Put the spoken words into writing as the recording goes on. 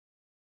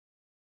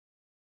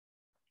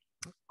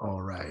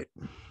All right.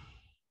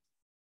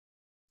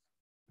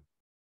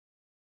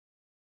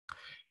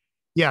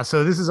 Yeah,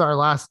 so this is our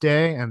last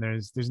day, and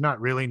there's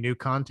not really new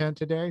content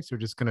today, so we're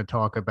just going to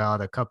talk about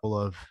a couple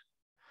of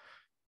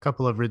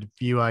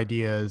review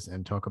ideas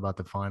and talk about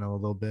the final a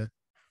little bit.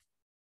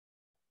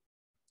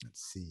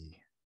 Let's see.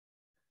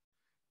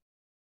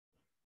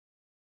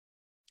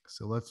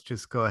 So let's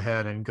just go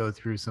ahead and go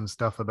through some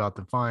stuff about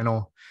the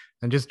final,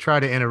 and just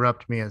try to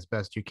interrupt me as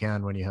best you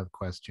can when you have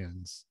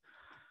questions.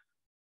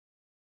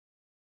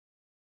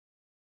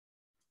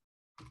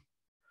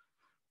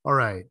 All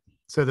right.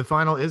 So the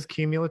final is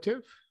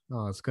cumulative.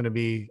 It's going to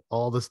be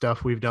all the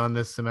stuff we've done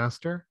this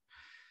semester.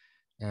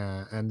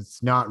 And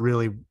it's not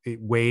really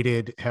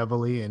weighted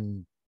heavily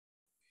in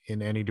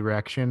any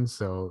direction.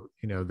 So,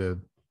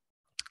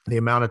 the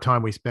amount of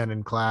time we spend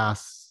in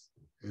class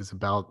is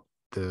about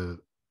the,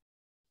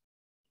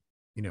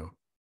 you know,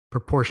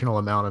 proportional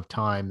amount of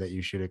time that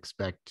you should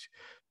expect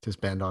to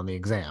spend on the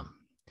exam.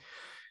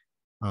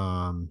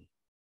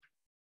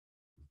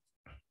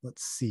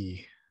 Let's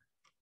see.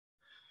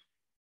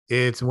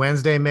 It's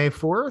Wednesday, May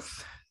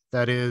 4th.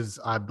 That is,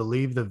 I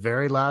believe, the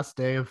very last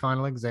day of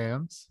final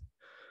exams.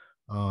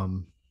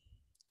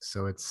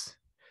 So it's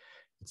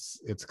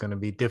going to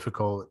be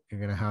difficult. You're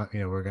going to have,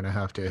 we're going to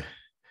have to,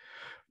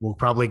 we'll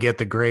probably get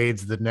the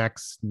grades the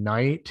next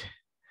night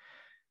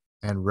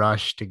and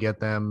rush to get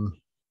them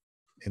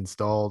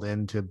installed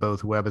into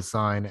both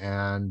WebAssign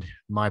and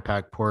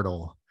MyPack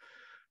Portal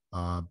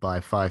by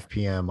 5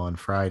 p.m. on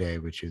Friday,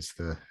 which is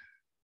the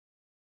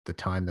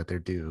time that they're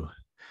due.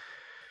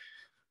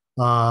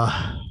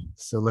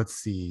 So let's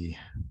see.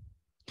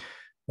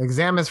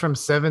 Exam is from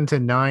 7 to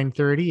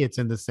 9:30. It's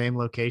in the same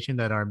location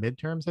that our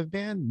midterms have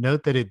been.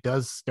 Note that it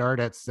does start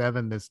at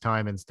 7 this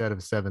time instead of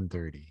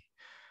 7:30.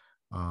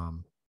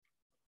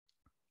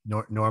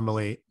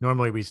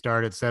 Normally we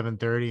start at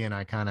 7:30, and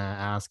I kind of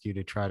ask you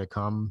to try to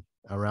come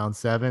around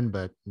 7,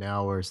 but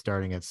now we're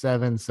starting at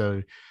 7,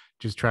 so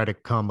just try to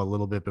come a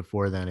little bit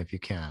before then if you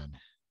can.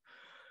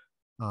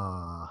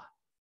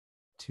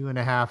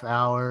 2.5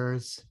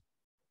 hours.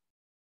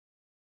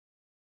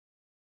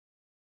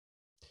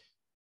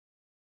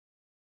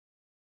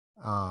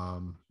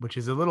 Which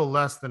is a little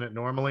less than it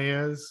normally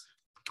is.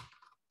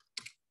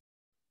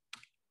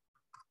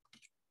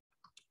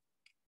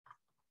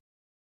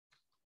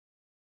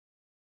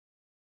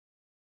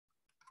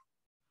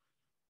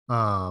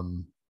 But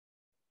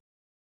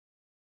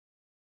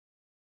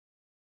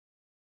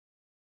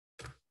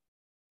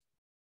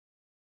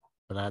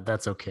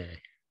that's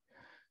okay.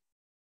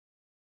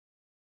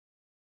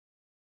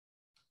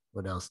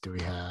 What else do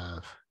we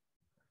have?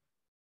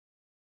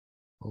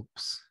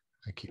 Oops,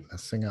 I keep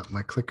messing up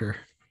my clicker.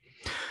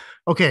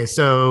 Okay,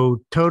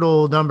 so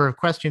total number of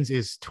questions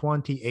is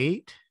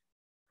 28.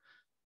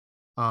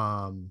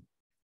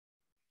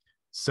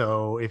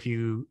 So if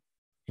you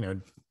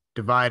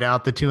divide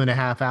out the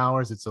 2.5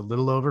 hours, it's a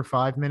little over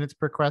 5 minutes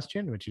per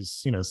question, which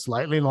is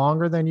slightly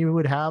longer than you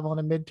would have on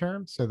a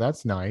midterm. So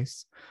that's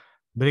nice,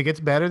 but it gets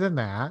better than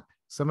that.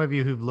 Some of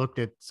you who've looked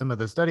at some of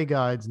the study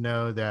guides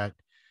know that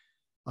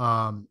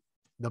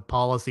the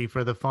policy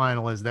for the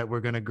final is that we're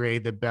going to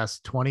grade the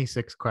best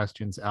 26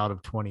 questions out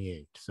of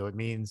 28. So it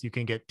means you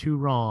can get 2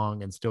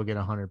 wrong and still get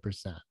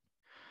 100%.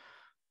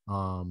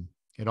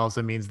 It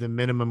also means the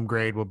minimum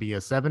grade will be a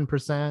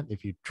 7%.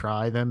 If you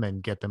try them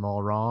and get them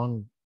all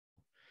wrong,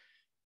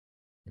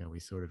 we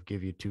sort of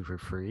give you 2 for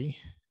free.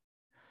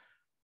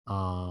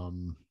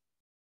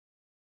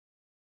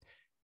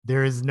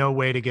 There is no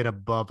way to get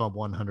above a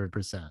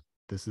 100%.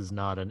 This is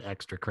not an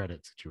extra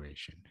credit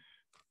situation.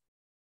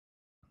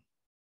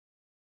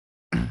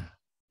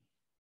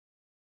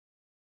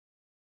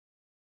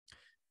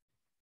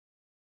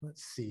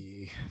 Let's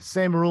see.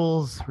 Same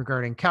rules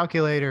regarding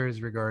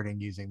calculators, regarding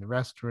using the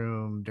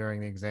restroom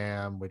during the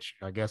exam, which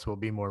I guess will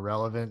be more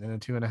relevant in a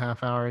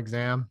 2.5 hour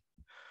exam.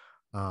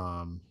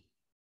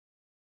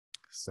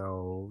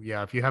 So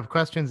yeah, if you have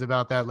questions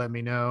about that, let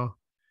me know.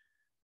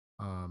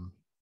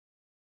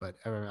 But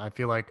I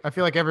feel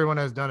like everyone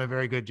has done a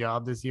very good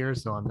job this year,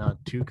 so I'm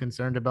not too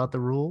concerned about the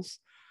rules.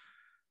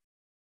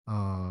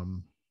 Or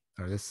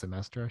this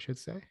semester, I should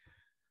say.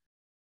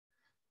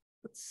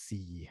 Let's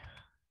see.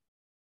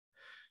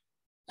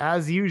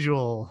 As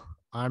usual,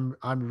 I'm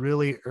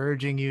really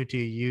urging you to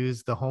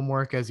use the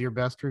homework as your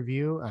best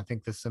review. I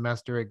think the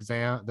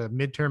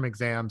midterm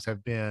exams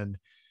have been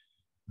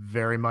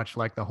very much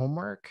like the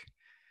homework.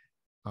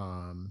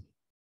 And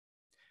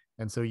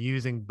so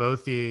using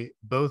both of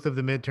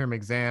the midterm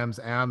exams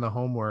and the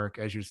homework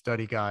as your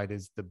study guide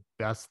is the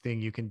best thing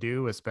you can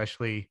do,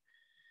 especially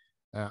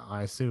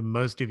I assume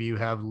most of you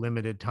have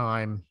limited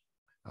time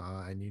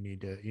and you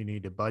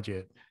need to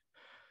budget.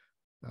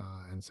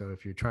 And so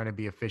if you're trying to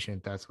be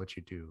efficient, that's what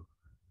you do.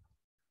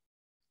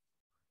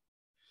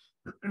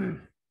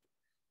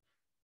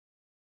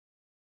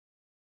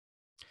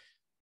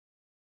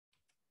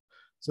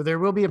 So there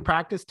will be a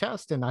practice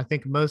test, and I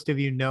think most of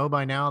you know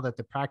by now that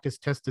the practice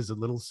test is a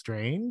little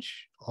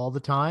strange all the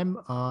time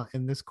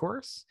in this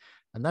course,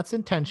 and that's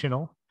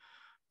intentional.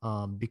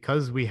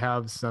 Because we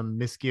have some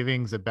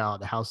misgivings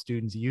about how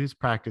students use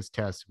practice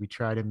tests, we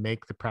try to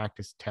make the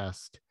practice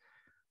test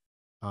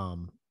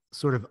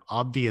sort of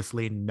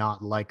obviously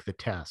not like the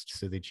test,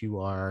 so that you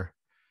are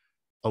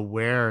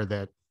aware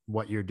that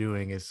what you're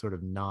doing is sort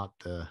of not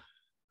the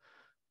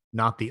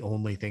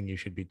only thing you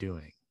should be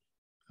doing.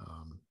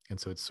 And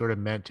so it's sort of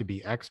meant to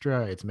be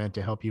extra. It's meant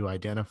to help you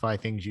identify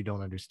things you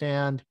don't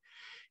understand.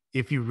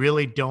 If you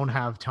really don't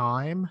have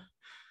time,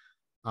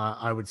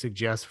 I would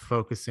suggest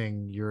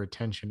focusing your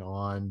attention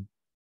on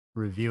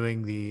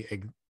reviewing the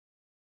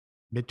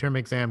midterm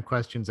exam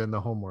questions and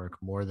the homework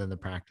more than the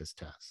practice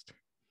test.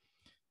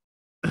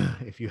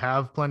 If you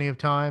have plenty of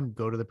time,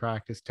 go to the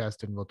practice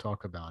test and we'll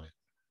talk about it.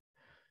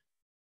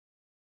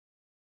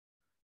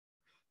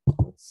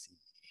 Let's see.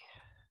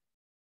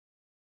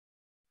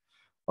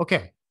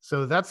 Okay,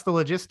 so that's the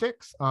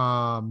logistics.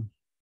 Does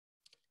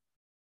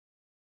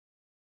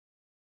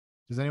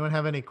anyone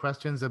have any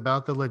questions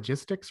about the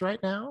logistics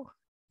right now?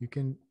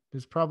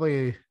 There's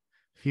probably a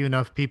few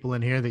enough people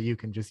in here that you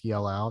can just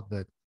yell out,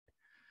 but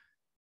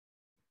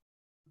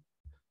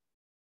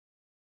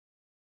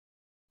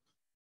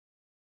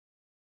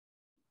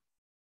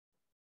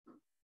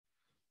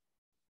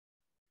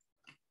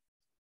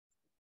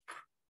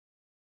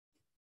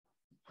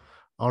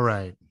all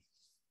right.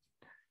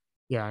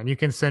 Yeah, and you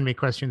can send me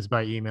questions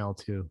by email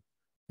too,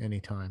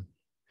 anytime.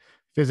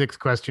 Physics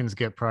questions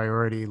get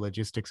priority.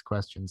 Logistics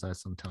questions I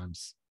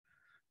sometimes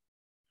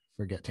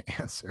forget to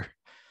answer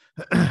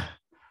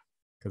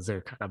because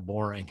they're kind of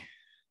boring.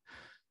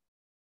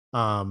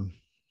 All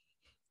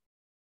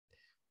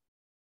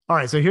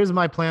right, so here's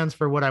my plans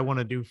for what I want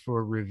to do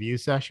for review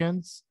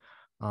sessions.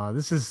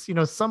 This is,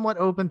 somewhat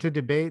open to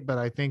debate, but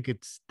I think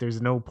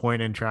there's no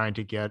point in trying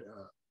to get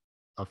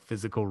a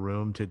physical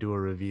room to do a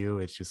review.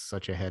 It's just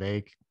such a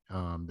headache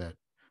that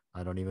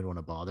I don't even want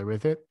to bother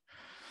with it.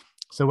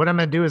 So what I'm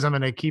going to do is I'm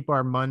going to keep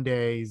our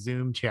Monday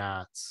Zoom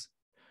chats,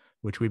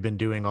 which we've been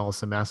doing all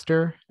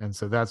semester. And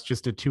so that's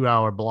just a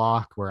 2-hour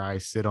block where I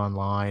sit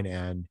online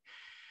and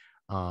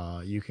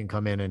you can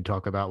come in and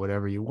talk about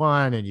whatever you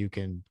want, and you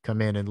can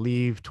come in and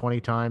leave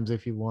 20 times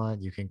if you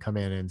want. You can come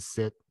in and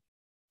sit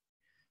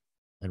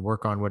and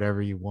work on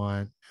whatever you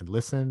want and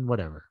listen,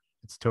 whatever.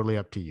 It's totally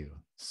up to you.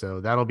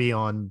 So that'll be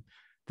on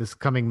this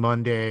coming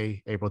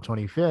Monday, April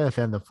 25th,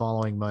 and the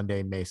following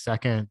Monday, May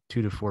 2nd,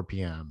 2 to 4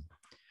 p.m.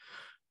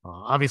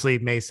 Obviously,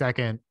 May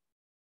 2nd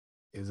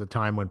is a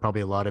time when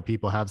probably a lot of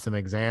people have some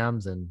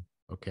exams, and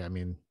okay, I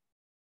mean,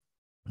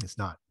 it's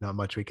not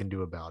much we can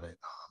do about it.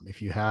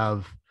 If you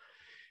have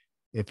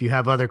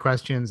other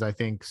questions, I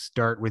think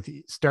start with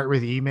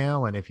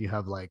email, and if you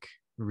have like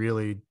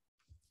really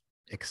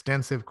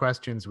extensive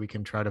questions, we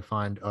can try to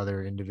find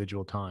other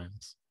individual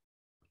times.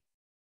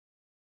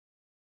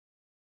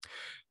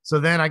 So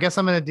then I guess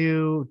I'm going to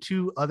do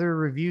 2 other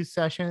review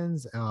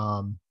sessions.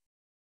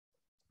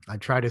 I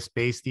try to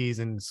space these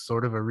in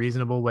sort of a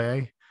reasonable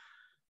way.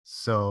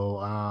 So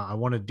I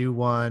want to do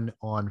one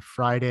on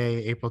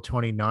Friday, April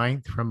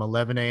 29th from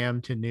 11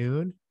 a.m. to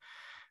noon.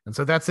 And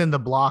so that's in the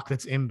block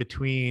that's in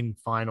between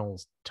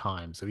finals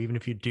time. So even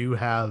if you do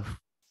have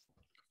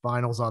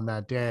finals on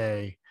that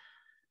day,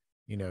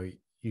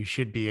 you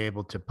should be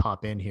able to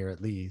pop in here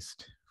at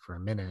least for a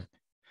minute.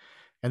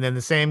 And then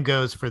the same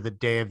goes for the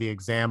day of the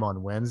exam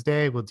on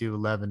Wednesday. We'll do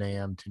 11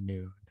 a.m. to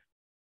noon.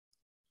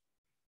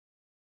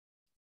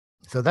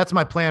 So that's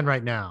my plan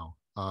right now.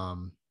 I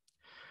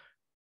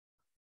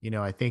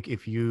think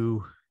if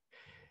you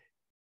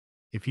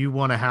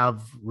want to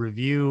have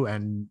review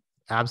and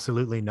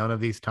absolutely none of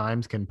these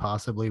times can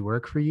possibly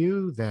work for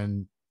you,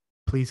 then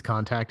please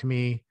contact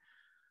me.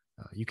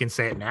 You can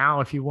say it now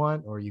if you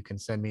want, or you can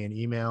send me an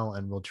email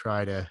and we'll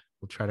try to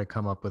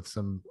come up with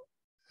some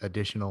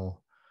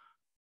additional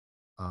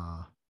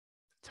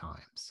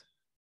times.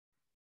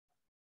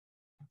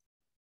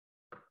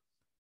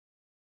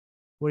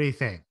 What do you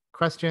think?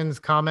 Questions,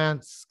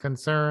 comments,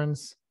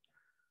 concerns?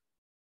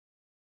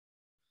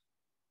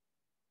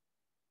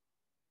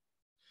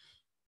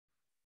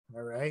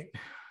 All right.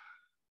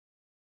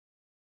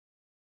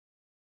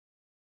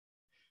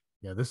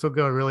 Yeah, this will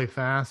go really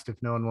fast if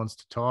no one wants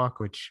to talk,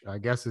 which I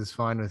guess is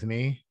fine with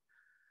me.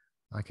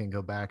 I can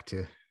go back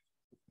to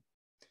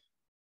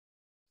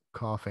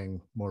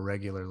coughing more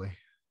regularly.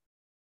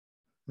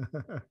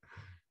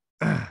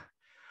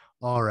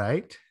 All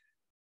right.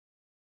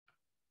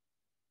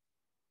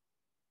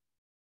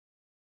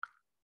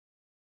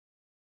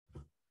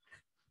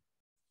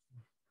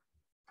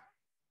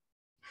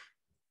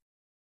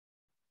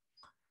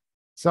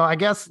 So I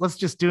guess let's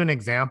just do an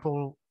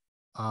example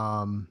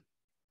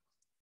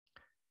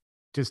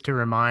just to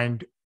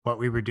remind what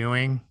we were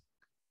doing.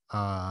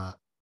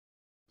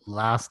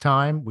 Last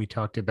time we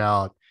talked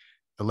about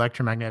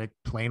electromagnetic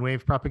plane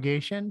wave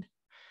propagation,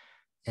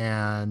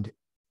 and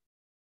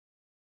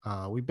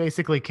we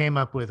basically came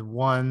up with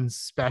one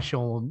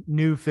special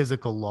new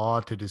physical law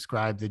to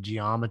describe the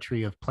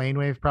geometry of plane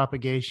wave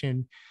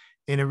propagation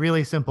in a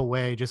really simple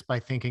way, just by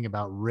thinking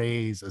about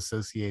rays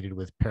associated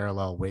with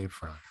parallel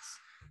wavefronts.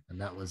 And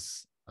that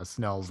was a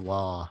Snell's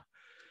law.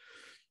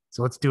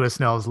 So let's do a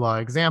Snell's law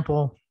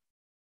example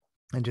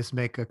and just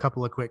make a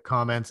couple of quick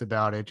comments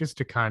about it, just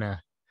to kind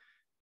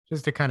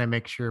of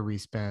make sure we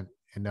spent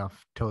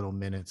enough total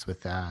minutes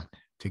with that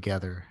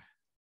together.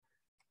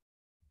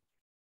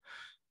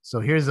 So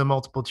here's a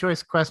multiple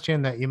choice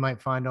question that you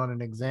might find on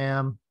an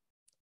exam.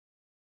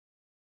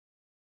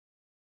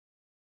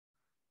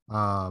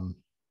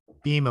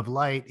 Beam of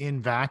light in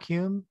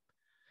vacuum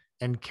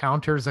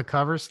encounters a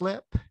cover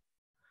slip,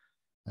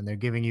 and they're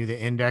giving you the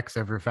index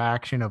of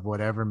refraction of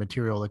whatever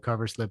material the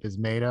cover slip is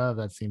made of.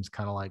 That seems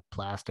kind of like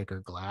plastic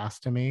or glass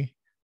to me.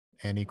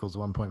 N equals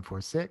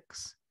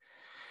 1.46.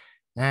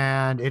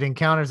 And it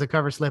encounters a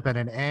cover slip at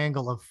an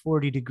angle of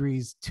 40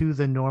 degrees to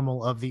the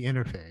normal of the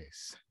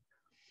interface.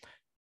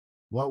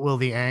 What will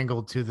the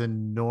angle to the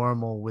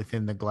normal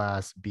within the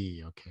glass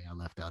be? Okay, I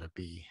left out a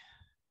B.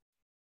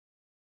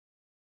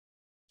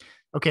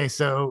 Okay,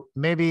 so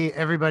maybe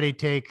everybody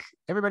take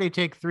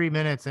 3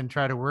 minutes and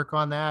try to work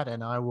on that,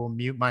 and I will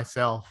mute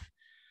myself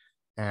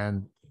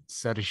and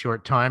set a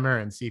short timer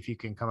and see if you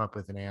can come up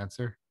with an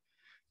answer.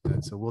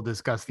 And so we'll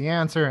discuss the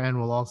answer, and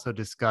we'll also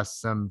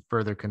discuss some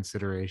further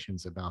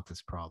considerations about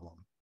this problem.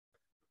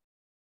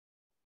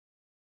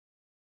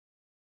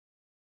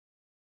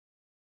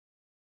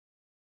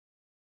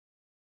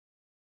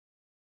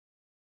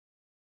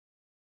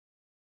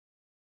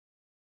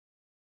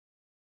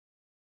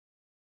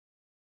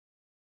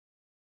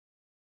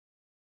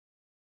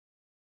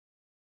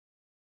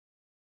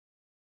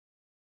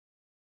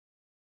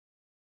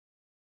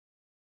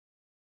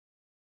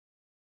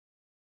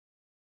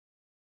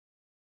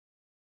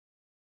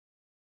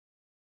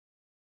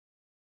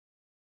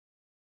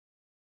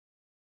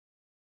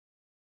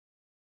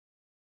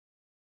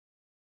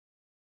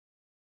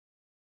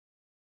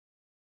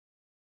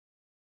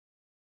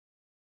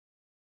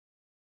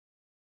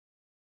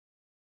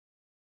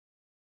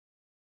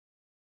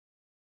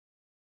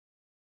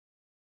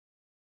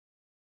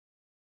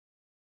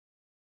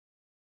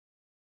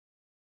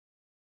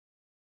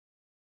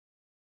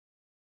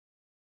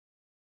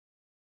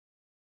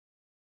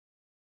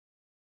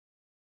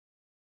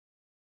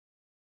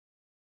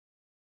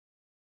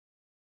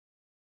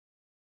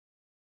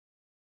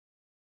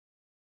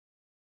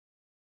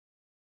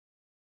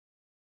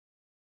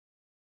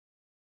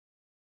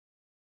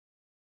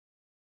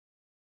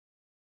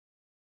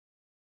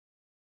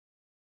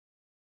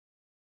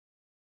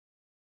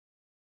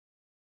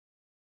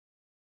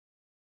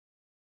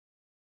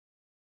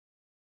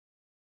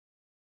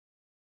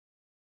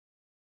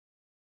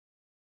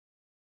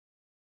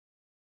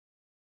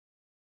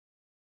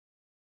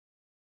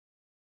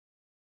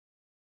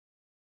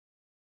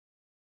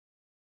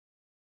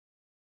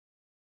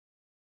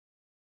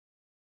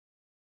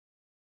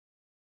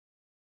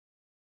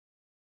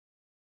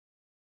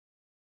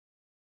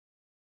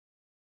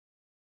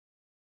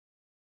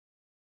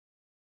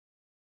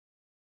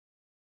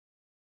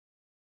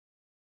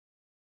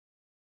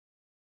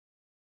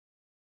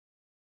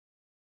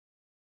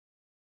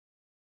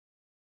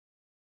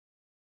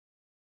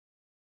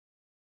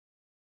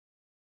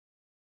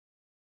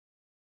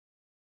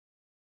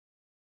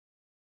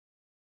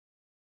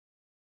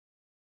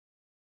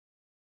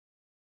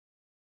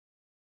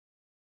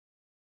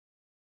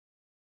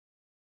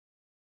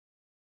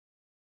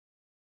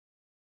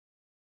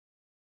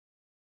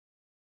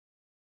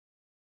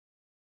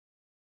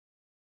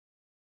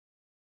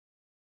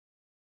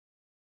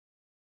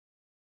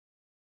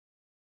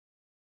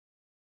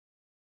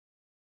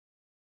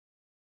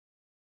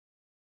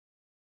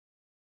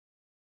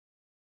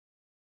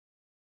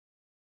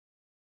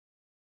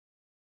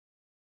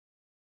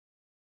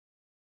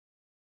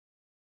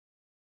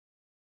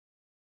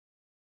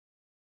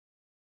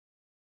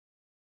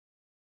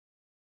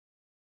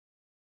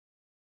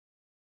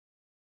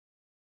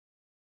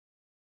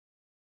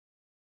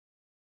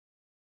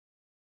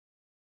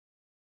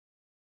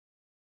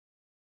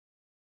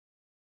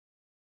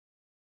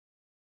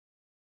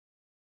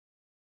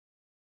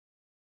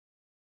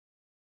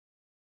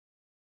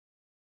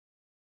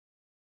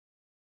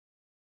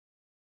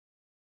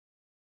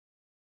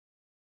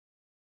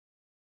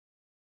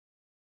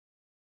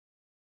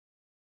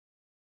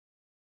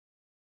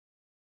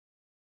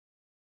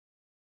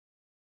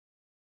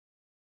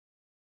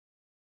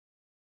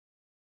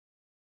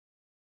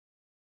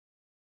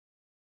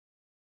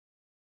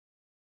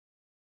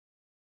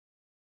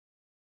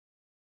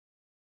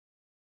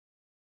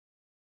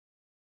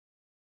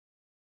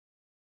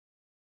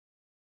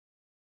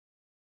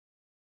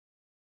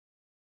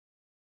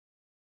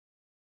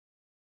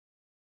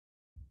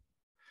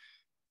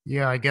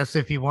 Yeah, I guess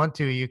if you want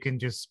to, you can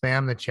just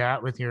spam the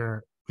chat with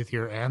your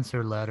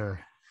answer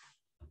letter.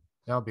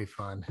 That'll be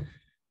fun.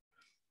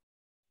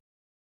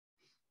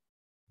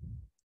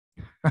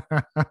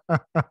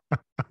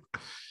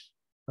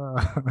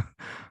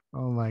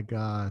 Oh my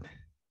God.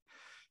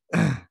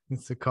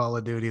 It's the Call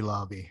of Duty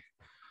lobby.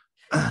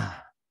 I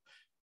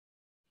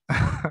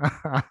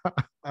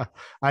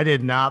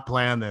did not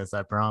plan this,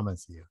 I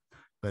promise you,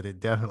 but it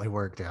definitely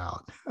worked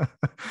out.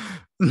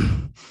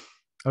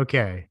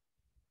 Okay.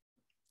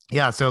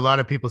 Yeah, so a lot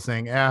of people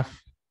saying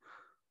F.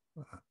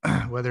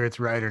 whether it's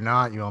right or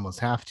not, you almost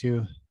have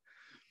to.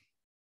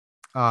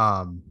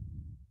 Um,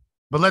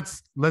 but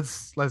let's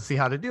see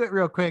how to do it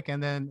real quick,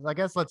 and then I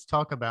guess let's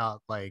talk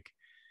about like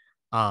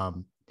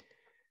um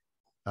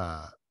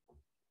uh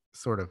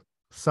sort of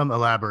some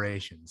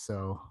elaboration.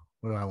 So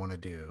what do I want to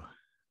do?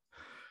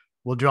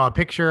 We'll draw a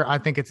picture. I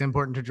think it's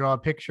important to draw a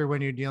picture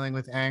when you're dealing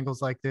with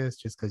angles like this,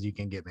 just because you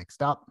can get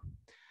mixed up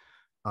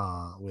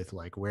with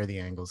like where the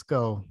angles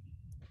go.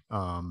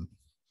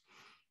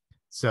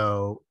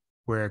 So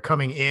we're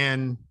coming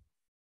in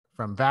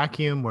from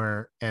vacuum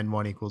where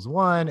n1 equals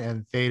 1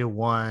 and theta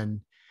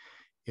 1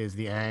 is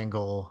the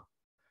angle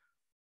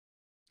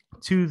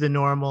to the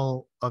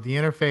normal of the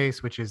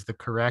interface, which is the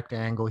correct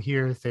angle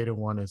here. Theta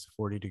 1 is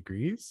 40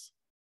 degrees.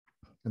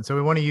 And so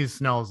we want to use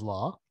Snell's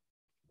law.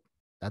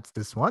 That's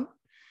this one.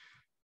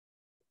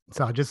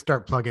 So I'll just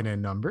start plugging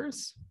in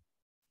numbers.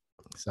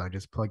 So I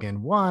just plug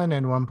in 1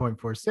 and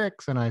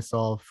 1.46, and I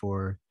solve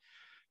for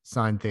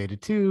sine theta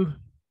 2.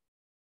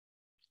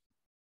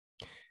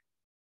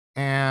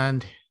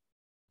 And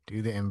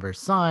do the inverse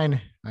sine.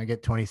 I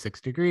get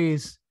 26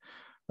 degrees.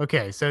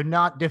 Okay, so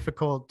not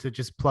difficult to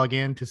just plug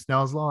into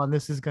Snell's law. And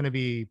this is going to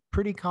be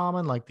pretty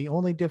common. Like the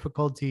only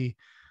difficulty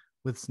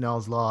with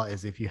Snell's law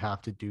is if you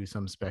have to do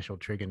some special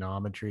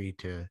trigonometry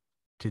to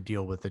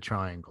deal with the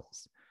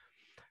triangles.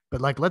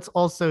 But like, let's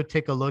also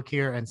take a look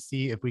here and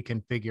see if we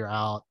can figure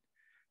out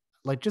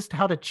like just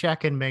how to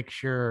check and make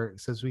sure,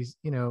 since we,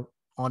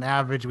 on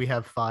average, we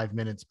have 5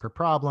 minutes per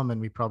problem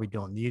and we probably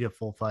don't need a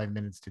full 5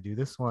 minutes to do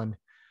this one.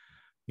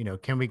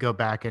 Can we go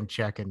back and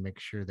check and make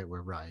sure that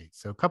we're right?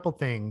 So a couple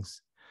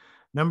things.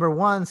 Number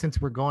one,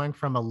 since we're going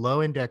from a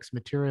low index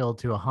material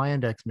to a high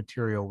index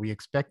material, we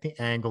expect the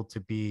angle to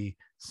be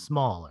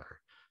smaller.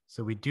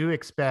 So we do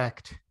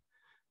expect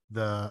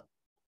the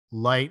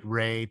light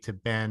ray to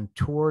bend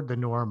toward the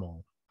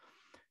normal.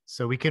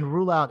 So we can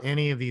rule out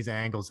any of these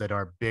angles that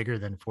are bigger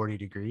than 40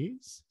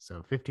 degrees.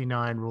 So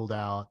 59 ruled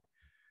out,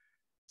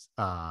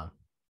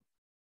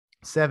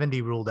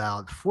 70 ruled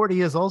out.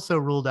 40 is also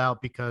ruled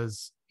out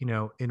because,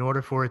 in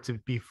order for it to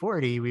be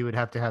 40, we would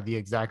have to have the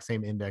exact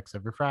same index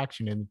of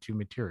refraction in the two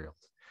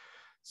materials.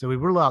 So we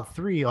rule out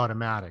 3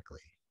 automatically.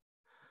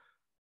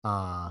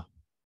 Let's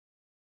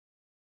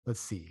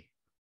see.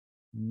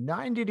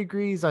 90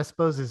 degrees, I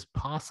suppose, is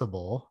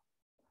possible.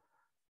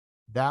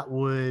 That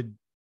would,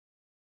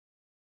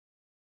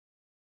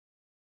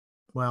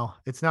 well,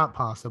 it's not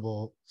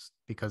possible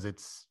because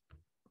it's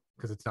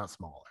not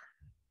smaller.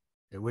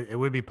 It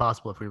would be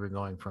possible if we were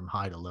going from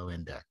high to low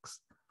index.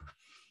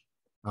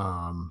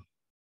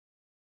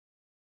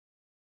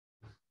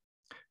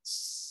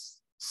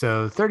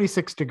 So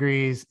 36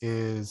 degrees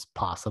is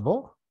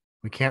possible.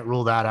 We can't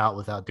rule that out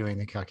without doing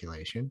the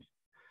calculation.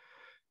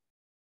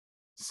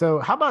 So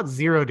how about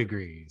 0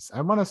 degrees?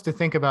 I want us to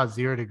think about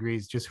 0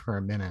 degrees just for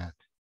a minute.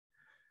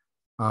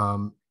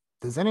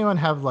 Does anyone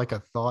have like a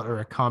thought or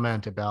a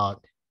comment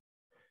about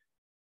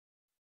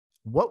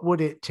what would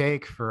it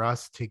take for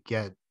us to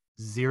get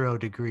 0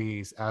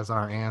 degrees as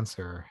our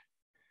answer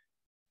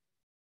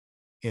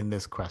in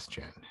this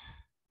question?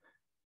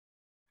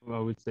 Well,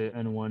 I would say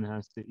N1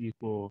 has to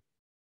equal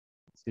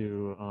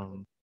to,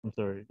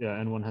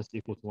 N1 has to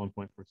equal to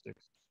 1.46,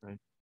 right?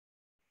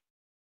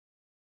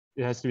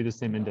 It has to be the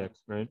same index,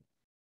 right?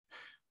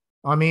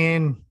 I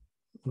mean,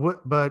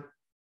 but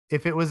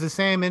if it was the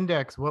same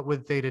index, what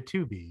would theta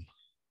 2 be?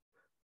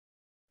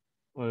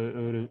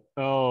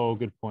 Oh,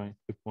 good point.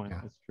 Good point.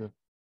 Yeah. That's true.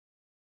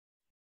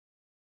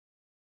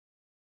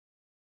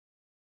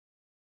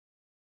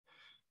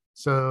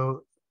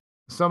 So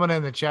someone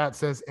in the chat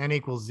says n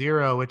equals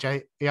 0, which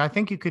I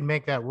think you could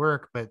make that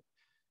work, but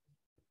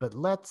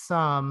let's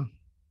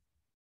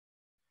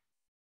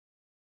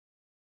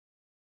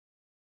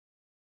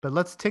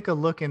take a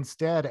look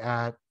instead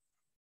at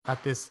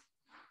this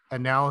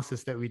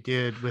analysis that we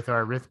did with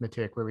our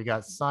arithmetic, where we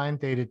got sine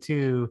theta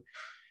 2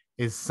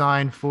 is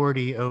sine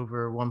 40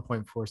 over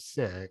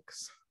 1.46.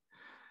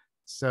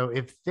 So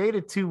if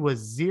theta 2 was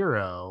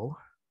 0,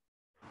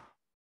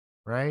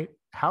 right,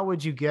 how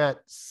would you get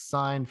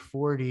sine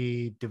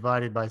 40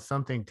 divided by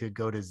something to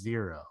go to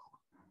 0?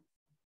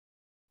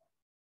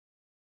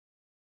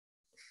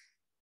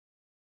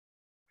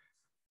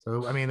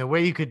 So, I mean, the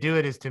way you could do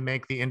it is to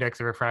make the index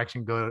of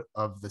refraction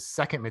of the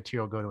second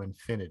material go to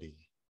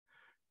infinity,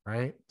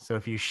 right? So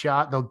if you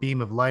shot the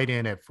beam of light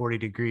in at 40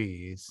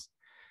 degrees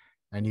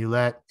and you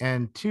let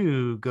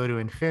N2 go to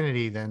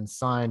infinity, then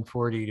sine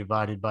 40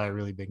 divided by a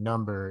really big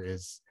number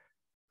is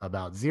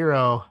about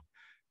 0.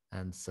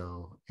 And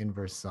so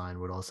inverse sine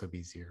would also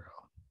be 0.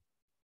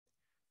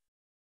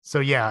 So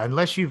yeah,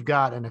 unless you've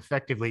got an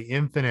effectively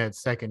infinite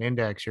second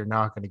index, you're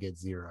not going to get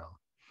 0.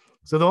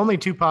 So the only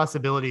two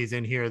possibilities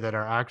in here that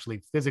are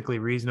actually physically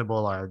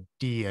reasonable are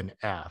D and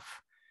F.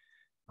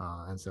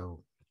 And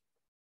so,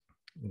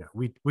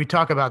 we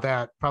talk about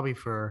that probably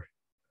for,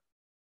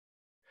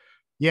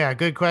 yeah,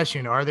 good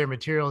question. Are there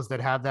materials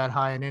that have that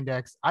high an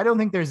index? I don't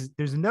think there's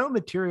no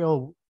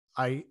material.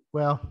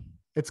 Well,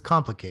 it's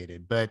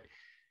complicated, but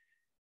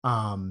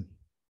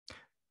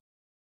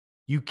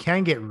you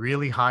can get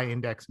really high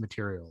index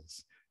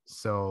materials.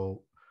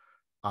 So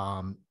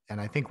and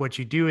I think what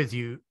you do is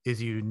you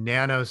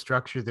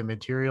nanostructure the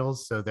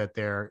materials so that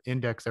their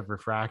index of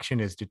refraction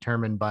is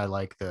determined by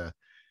like the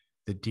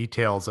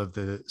details of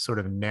the sort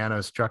of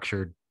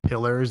nanostructured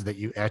pillars that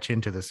you etch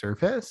into the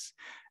surface.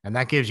 And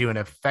that gives you an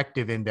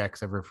effective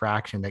index of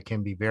refraction that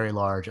can be very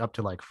large, up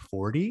to like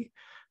 40,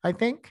 I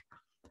think.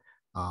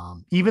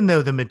 Even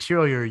though the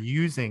material you're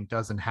using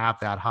doesn't have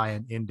that high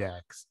an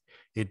index,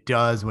 it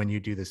does when you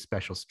do the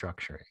special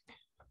structuring.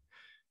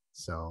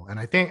 So, and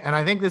I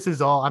think this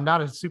is all, I'm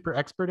not a super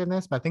expert in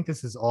this, but I think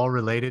this is all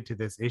related to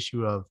this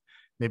issue of,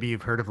 maybe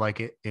you've heard of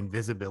like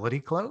invisibility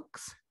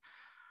cloaks.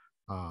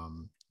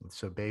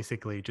 So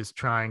basically just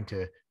trying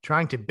to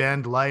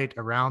bend light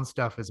around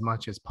stuff as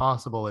much as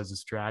possible as a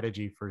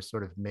strategy for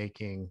sort of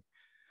making,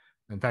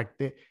 in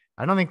fact,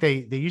 I don't think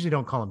they usually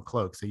don't call them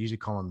cloaks. They usually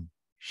call them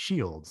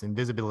shields,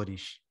 visibility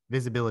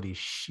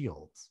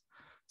shields.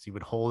 So you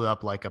would hold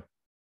up like a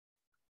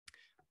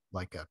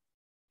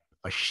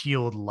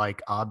shield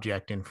like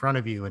object in front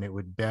of you, and it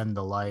would bend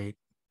the light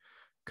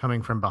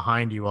coming from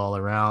behind you all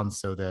around,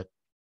 so that,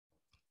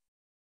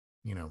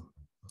 you know,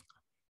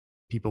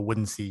 people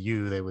wouldn't see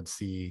you, they would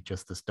see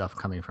just the stuff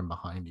coming from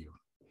behind you.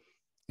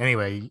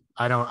 Anyway,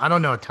 I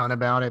don't know a ton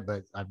about it,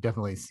 but I've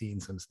definitely seen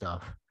some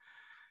stuff.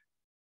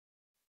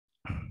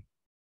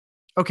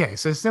 Okay,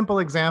 so simple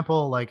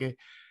example, like it,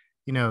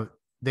 you know,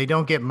 they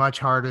don't get much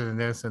harder than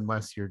this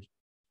unless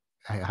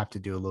I have to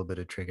do a little bit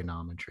of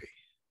trigonometry.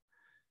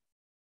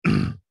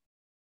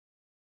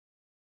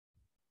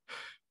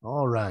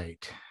 All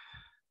right.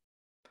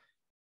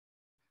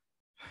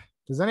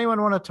 Does anyone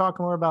want to talk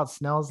more about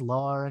Snell's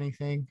law or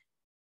anything?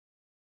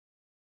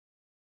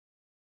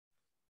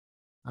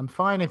 I'm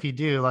fine if you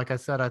do. Like I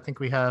said, I think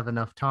we have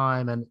enough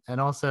time,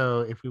 and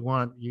also if we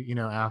want, you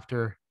know,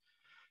 after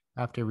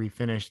we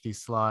finish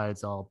these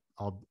slides, I'll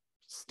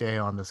stay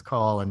on this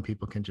call and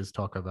people can just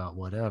talk about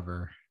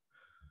whatever.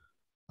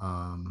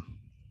 I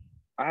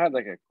had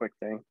like a quick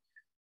thing.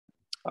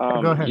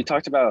 Go ahead. You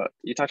talked about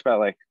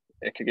like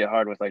it could get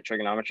hard with like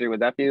trigonometry.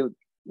 Would that be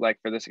like,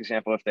 for this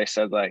example, if they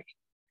said like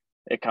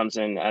it comes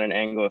in at an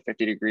angle of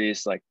 50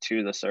 degrees like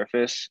to the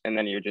surface, and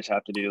then you just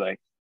have to do like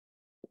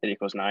it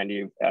equals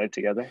 90 added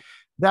together?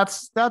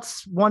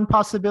 That's one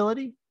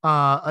possibility.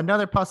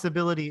 Another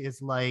possibility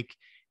is like,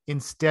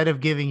 instead of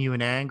giving you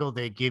an angle,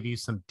 they give you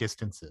some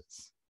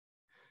distances.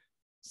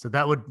 So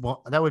that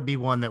would be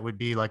one that would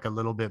be like a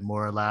little bit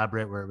more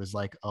elaborate, where it was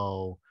like,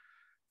 oh,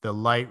 the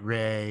light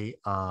ray,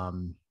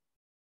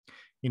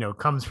 you know,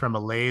 comes from a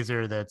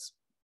laser that's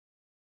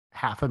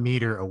half a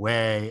meter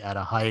away at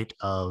a height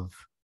of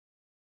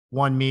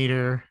 1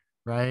 meter,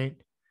 right?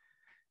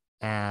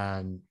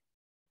 And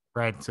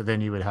right, so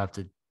then you would have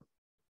to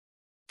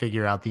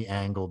figure out the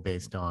angle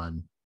based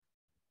on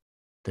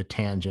the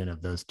tangent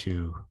of those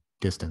two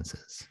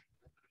distances.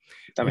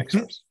 That makes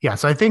sense. Yeah,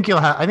 so I think you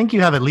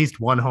have at least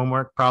one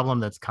homework problem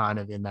that's kind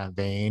of in that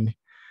vein.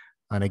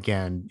 And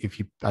again,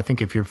 I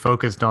think if you're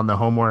focused on the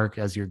homework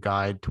as your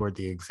guide toward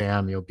the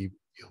exam, you'll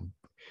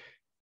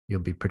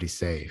be pretty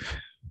safe.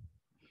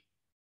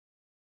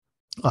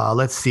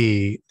 Let's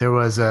see. There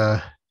was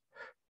a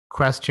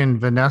question,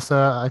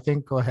 Vanessa, I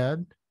think. Go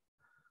ahead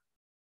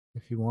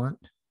if you want.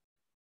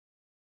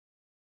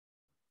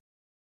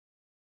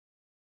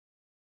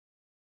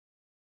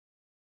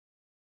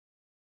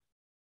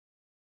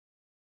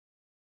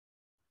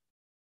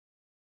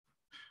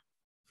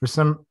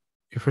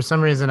 For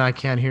some reason, I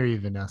can't hear you,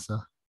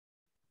 Vanessa.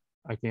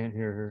 I can't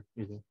hear her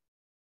either.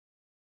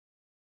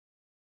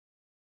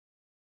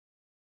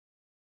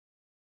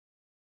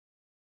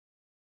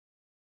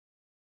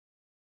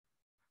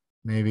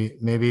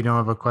 Maybe you don't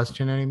have a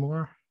question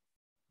anymore.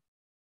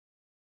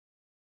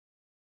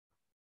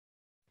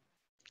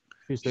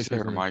 She said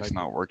her mic's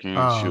not working.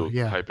 Oh, She'll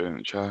yeah. type it in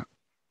the chat.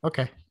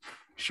 Okay,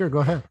 sure, go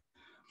ahead.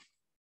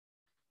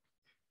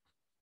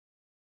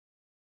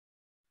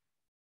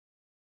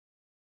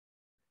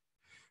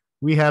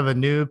 We have a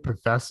new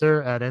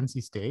professor at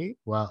NC State.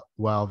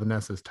 While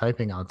Vanessa's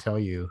typing, I'll tell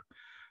you.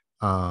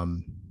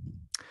 Professor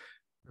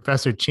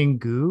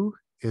Chingu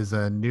is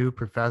a new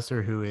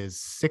professor who is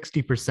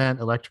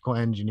 60% electrical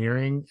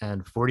engineering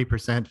and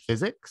 40%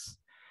 physics.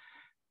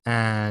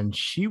 And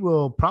she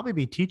will probably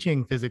be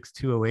teaching Physics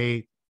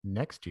 208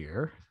 next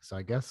year. So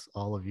I guess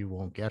all of you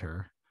won't get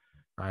her.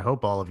 Or I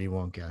hope all of you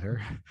won't get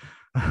her.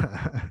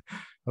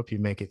 Hope you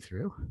make it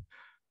through.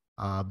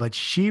 But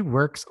she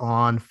works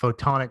on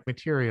photonic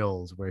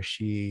materials, where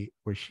she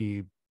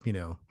you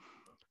know,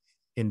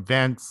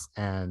 invents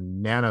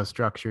and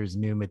nanostructures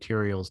new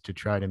materials to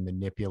try to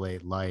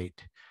manipulate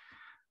light.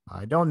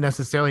 I don't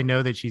necessarily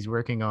know that she's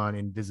working on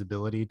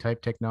invisibility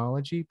type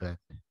technology, but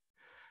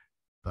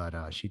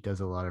she does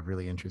a lot of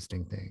really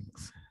interesting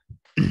things.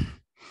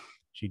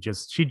 She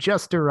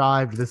just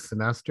arrived this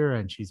semester,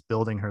 and she's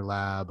building her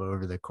lab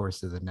over the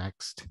course of the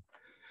next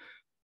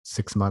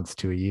 6 months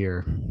to a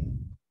year.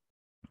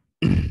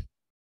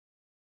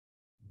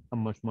 How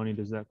much money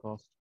does that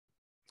cost?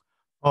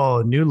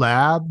 Oh, new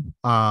lab.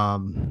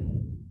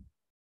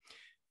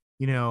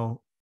 You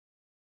know,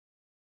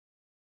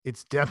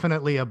 It's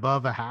definitely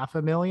above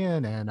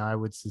 $500,000, and I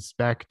would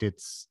suspect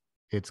it's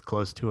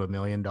close to $1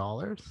 million.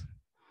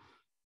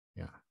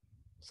 Yeah.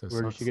 So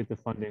Where did she get the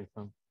funding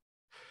from?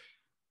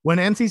 When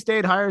NC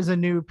State hires a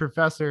new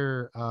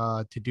professor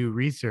to do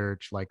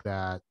research like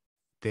that,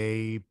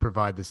 they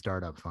provide the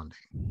startup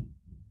funding.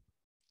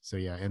 So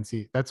yeah,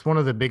 that's one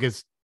of the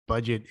biggest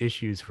budget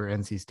issues for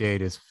NC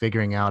State is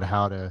figuring out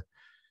how to,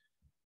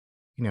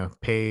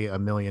 pay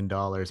 $1 million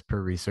per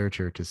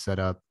researcher to set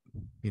up,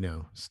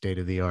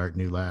 state-of-the-art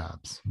new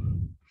labs.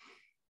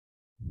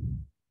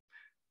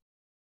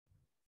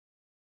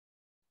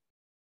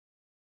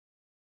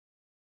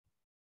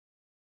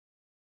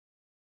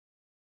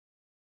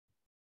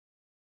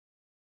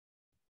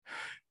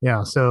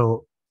 Yeah,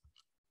 so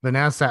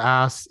Vanessa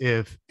asks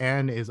if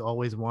N is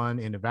always 1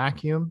 in a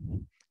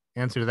vacuum.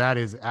 Answer to that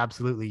is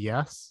absolutely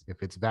yes.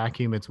 If it's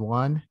vacuum, it's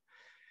 1.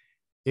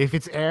 If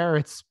it's air,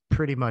 it's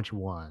pretty much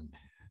 1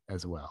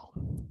 as well.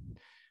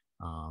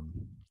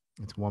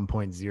 It's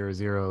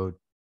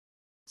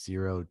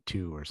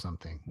 1.0002 or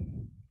something.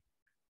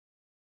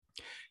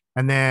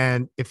 And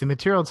then if the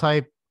material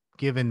type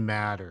given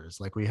matters,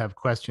 like we have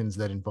questions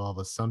that involve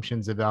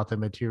assumptions about the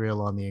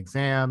material on the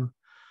exam.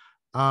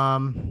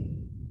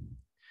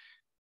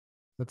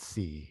 Let's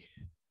see.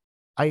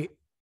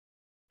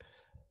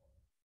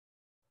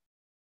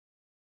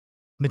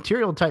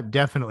 Material type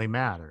definitely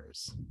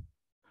matters.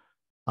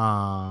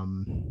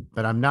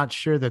 But I'm not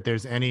sure that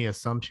there's any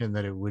assumption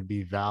that it would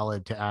be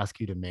valid to ask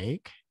you to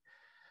make.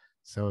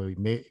 So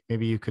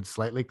maybe you could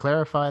slightly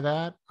clarify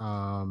that.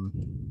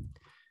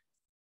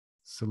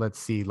 So let's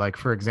see, like,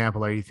 for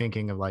example, are you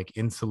thinking of like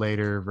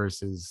insulator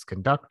versus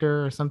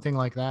conductor or something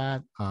like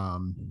that? I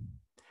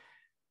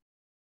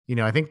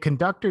think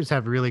conductors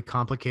have really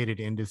complicated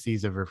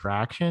indices of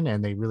refraction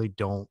and they really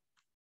don't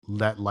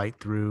let light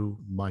through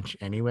much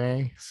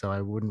anyway. So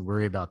I wouldn't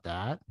worry about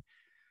that.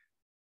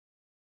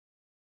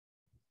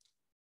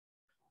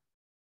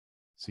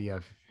 So yeah,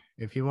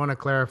 if you want to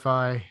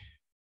clarify,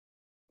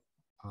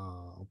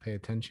 I'll pay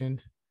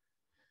attention.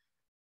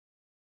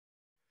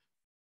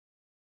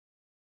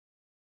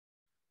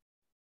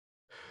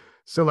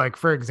 So like,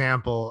 for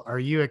example, are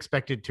you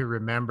expected to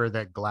remember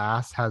that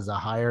glass has a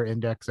higher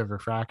index of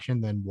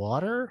refraction than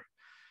water?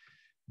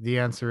 The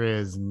answer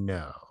is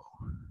no.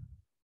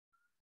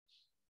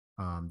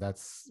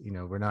 That's,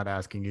 we're not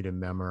asking you to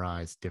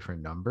memorize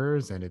different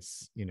numbers, and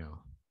it's,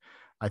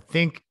 I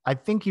think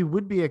you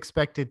would be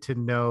expected to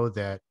know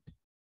that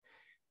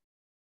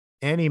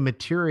any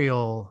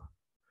material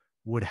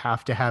would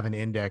have to have an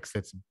index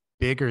that's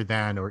bigger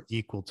than or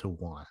equal to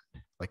 1.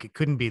 Like it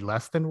couldn't be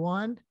less than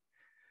 1,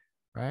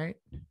 right?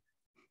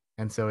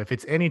 And so if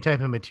it's any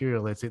type of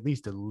material, it's at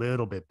least a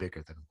little bit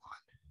bigger than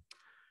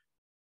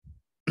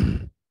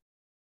 1.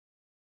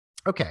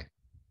 Okay.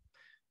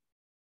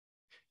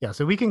 Yeah,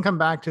 so we can come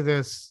back to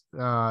this,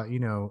 at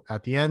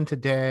the end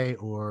today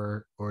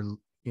or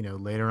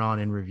later on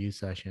in review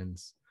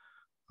sessions.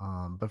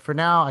 But for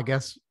now, I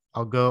guess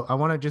I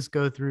want to just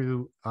go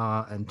through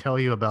and tell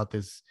you about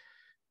this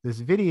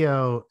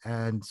video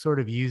and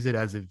sort of use it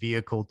as a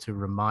vehicle to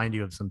remind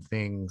you of some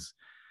things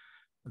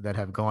that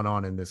have gone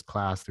on in this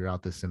class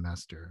throughout the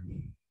semester.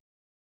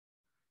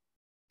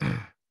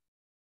 Let's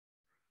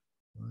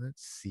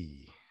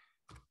see.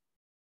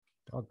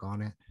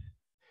 Doggone it.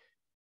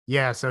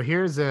 Yeah, so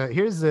here's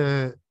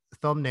a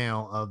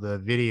thumbnail of the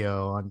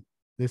video.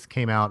 This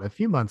came out a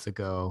few months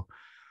ago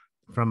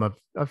from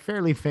a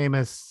fairly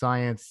famous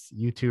science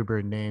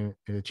YouTuber name.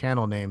 The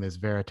channel name is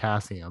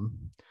Veritaium.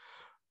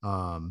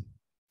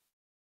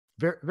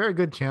 Very, very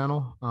good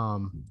channel.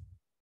 I'm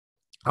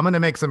going to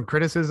make some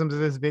criticisms of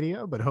this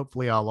video, but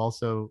hopefully I'll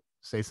also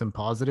say some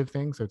positive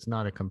things. So it's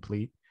not a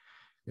complete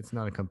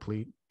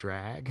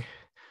drag.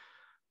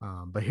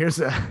 But here's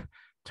a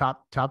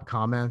top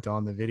comment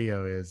on the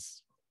video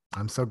is,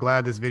 I'm so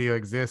glad this video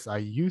exists. I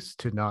used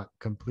to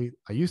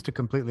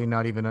completely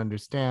not even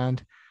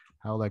understand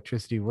how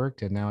electricity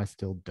worked, and now I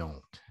still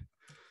don't.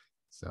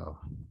 So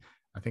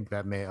I think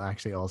that may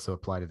actually also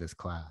apply to this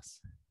class.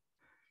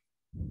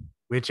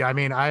 Which, I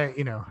mean,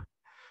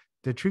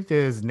 the truth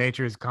is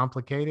nature is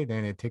complicated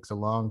and it takes a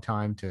long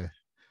time to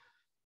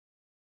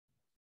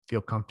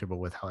feel comfortable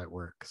with how it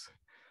works.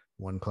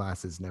 One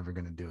class is never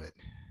going to do it.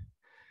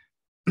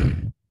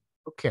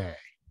 Okay.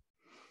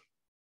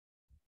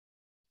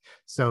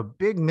 So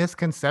big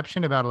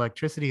misconception about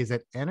electricity is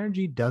that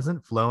energy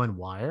doesn't flow in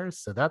wires.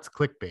 So that's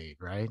clickbait,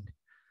 right?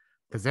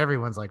 Because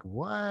everyone's like,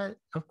 what?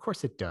 Of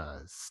course it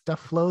does. Stuff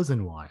flows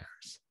in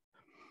wires.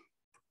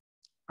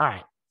 All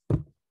right.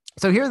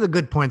 So here are the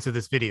good points of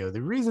this video.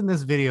 The reason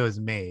this video is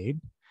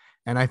made,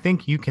 and I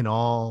think you can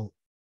all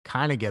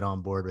kind of get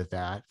on board with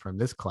that from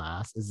this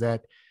class, is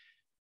that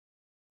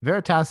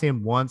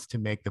Veritaium wants to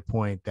make the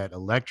point that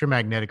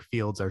electromagnetic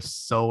fields are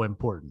so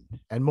important.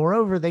 And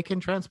moreover, they can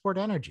transport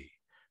energy,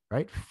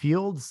 right?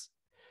 Fields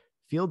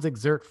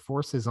exert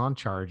forces on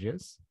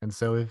charges. And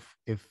so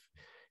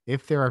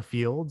if there are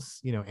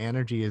fields,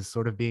 energy is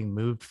sort of being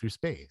moved through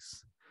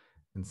space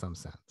in some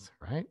sense,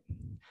 right?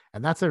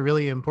 And that's a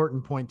really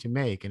important point to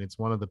make. And it's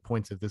one of the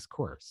points of this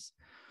course.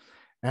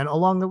 And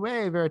along the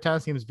way,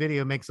 Veritasium's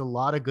video makes a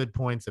lot of good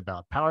points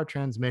about power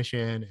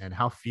transmission and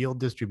how field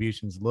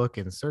distributions look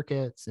in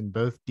circuits in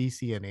both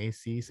DC and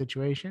AC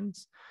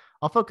situations.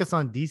 I'll focus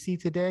on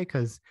DC today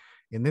because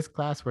in this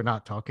class, we're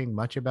not talking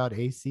much about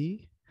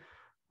AC,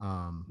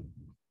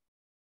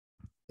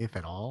 if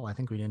at all. I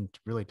think we didn't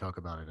really talk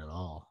about it at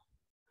all.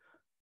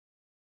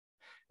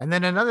 And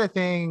then another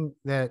thing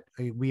that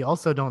we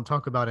also don't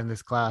talk about in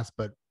this class,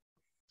 but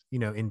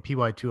in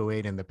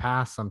PY208 in the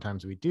past,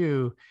 sometimes we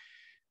do,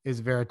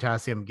 is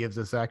Veritasium gives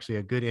us actually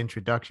a good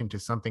introduction to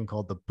something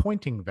called the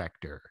Poynting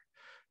vector,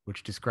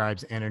 which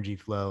describes energy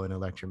flow in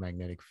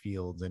electromagnetic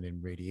fields and in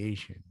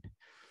radiation.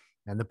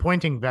 And the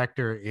Poynting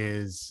vector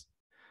is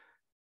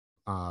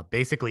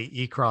basically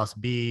E cross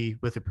B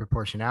with a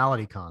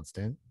proportionality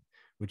constant,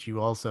 which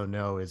you also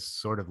know is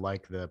sort of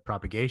like the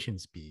propagation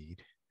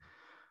speed.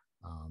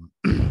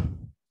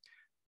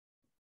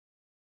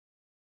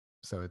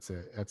 So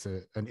that's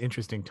an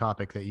interesting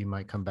topic that you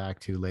might come back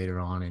to later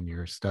on in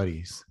your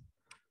studies.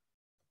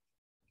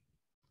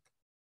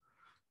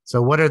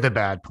 So what are the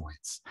bad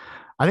points?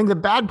 I think the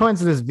bad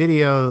points of this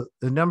video,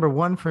 the number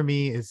one for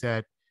me is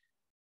that,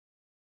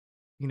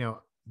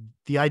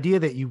 the idea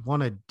that you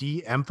want to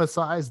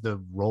de-emphasize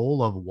the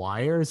role of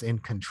wires in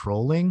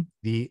controlling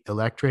the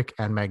electric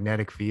and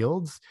magnetic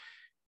fields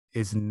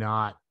is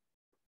not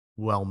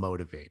well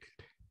motivated.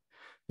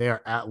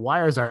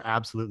 Wires are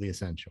absolutely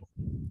essential.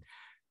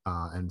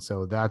 And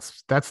so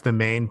that's the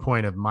main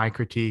point of my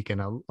critique.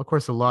 And of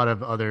course, a lot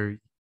of other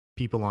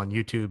people on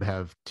YouTube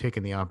have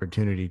taken the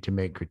opportunity to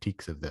make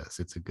critiques of this.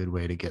 It's a good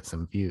way to get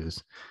some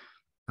views.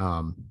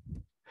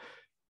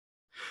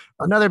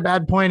 Another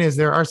bad point is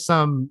there are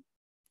some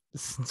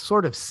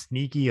sort of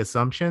sneaky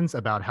assumptions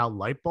about how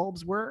light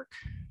bulbs work,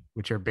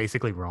 which are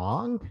basically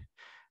wrong.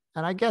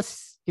 And I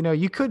guess,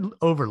 you could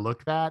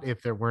overlook that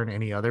if there weren't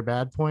any other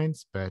bad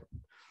points, but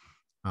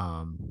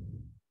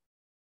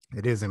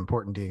it is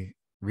important to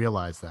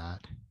realize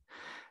that.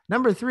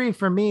 Number three,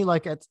 for me,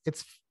 like it's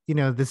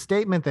the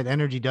statement that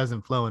energy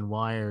doesn't flow in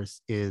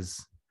wires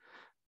is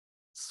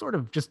sort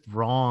of just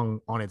wrong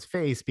on its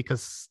face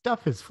because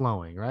stuff is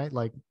flowing, right?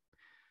 Like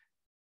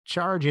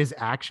charge is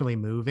actually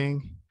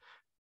moving.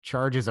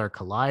 Charges are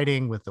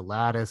colliding with the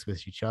lattice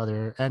with each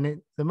other.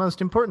 And the most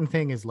important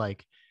thing is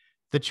like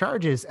the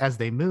charges as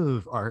they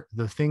move are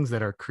the things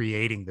that are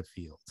creating the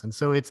fields. And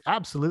so it's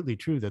absolutely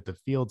true that the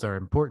fields are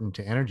important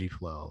to energy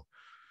flow,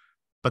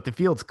 but the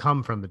fields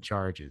come from the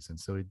charges. And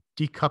so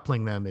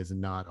decoupling them is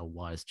not a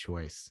wise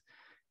choice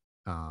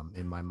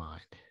in my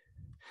mind.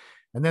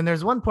 And then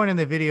there's one point in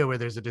the video where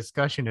there's a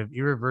discussion of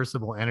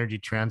irreversible energy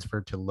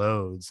transfer to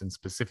loads, and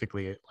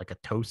specifically like a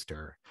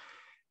toaster.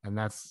 And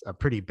that's a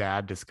pretty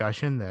bad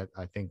discussion that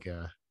I think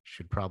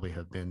should probably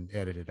have been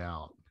edited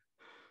out.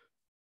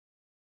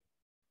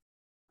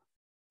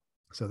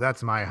 So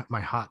that's my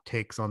hot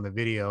takes on the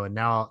video. And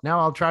now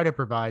I'll try to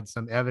provide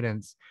some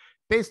evidence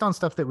based on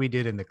stuff that we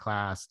did in the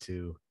class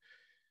to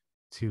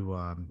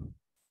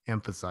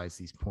emphasize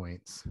these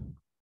points.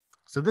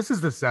 So this is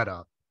the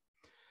setup.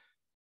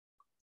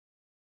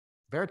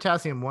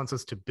 Veritasium wants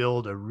us to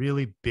build a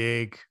really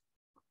big,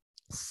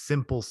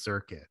 simple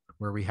circuit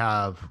where we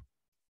have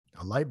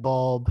a light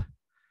bulb,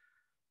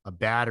 a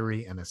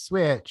battery, and a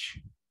switch.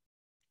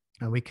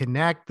 And we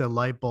connect the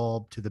light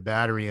bulb to the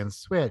battery and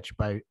switch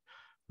by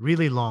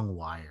really long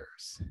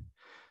wires.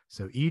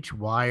 So each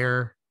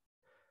wire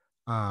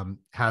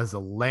has a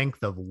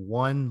length of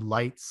 1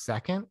 light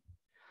second.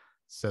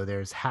 So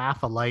there's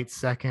half a light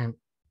second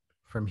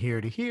from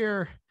here to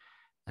here,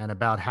 and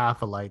about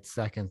half a light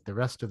second the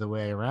rest of the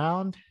way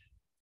around.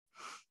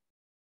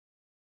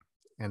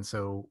 And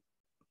so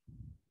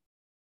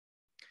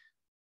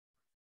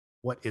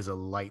what is a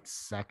light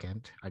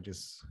second? I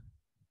just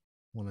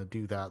want to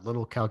do that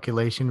little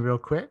calculation real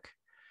quick.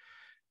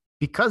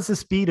 Because the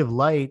speed of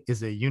light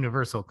is a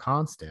universal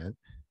constant,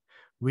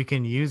 we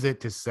can use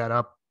it to set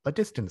up a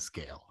distance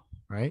scale,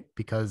 right?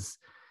 Because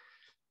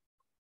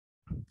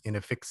in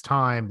a fixed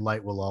time,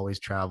 light will always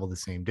travel the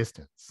same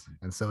distance.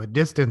 And so a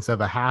distance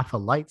of a half a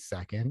light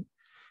second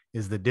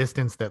is the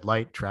distance that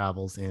light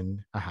travels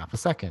in a half a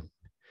second.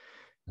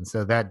 And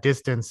so that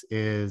distance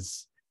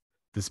is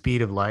the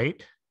speed of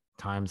light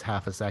times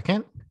half a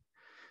second,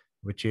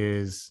 which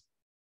is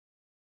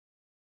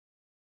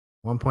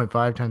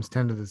 1.5 times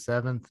 10 to the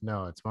 7th.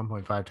 No, it's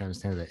 1.5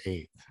 times 10 to the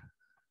 8th.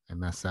 I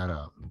messed that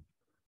up.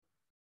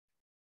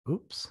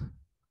 Oops.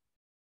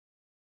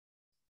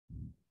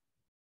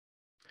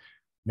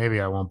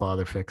 Maybe I won't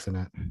bother fixing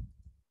it.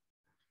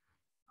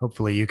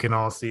 Hopefully you can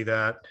all see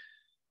that.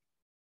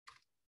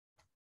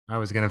 I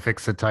was going to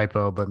fix the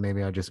typo, but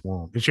maybe I just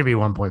won't. It should be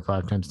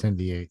 1.5 times 10 to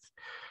the 8th.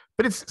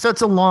 But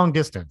it's a long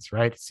distance,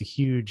 right? It's a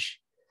huge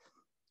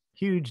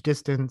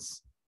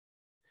distance.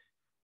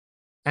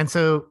 And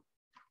so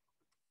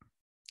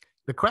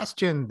the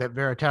question that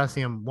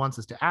Veritasium wants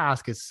us to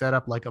ask is set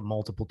up like a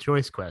multiple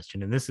choice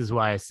question. And this is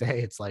why I say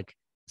it's like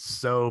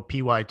so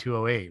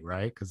PY208,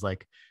 right? Because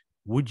like,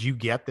 would you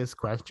get this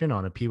question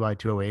on a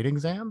PY208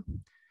 exam?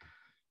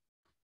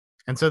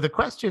 And so the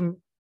question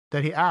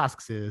that he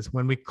asks is,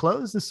 when we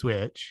close the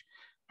switch,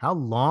 how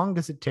long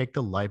does it take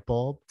the light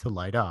bulb to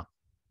light up?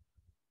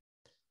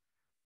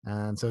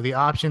 And so the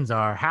options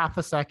are half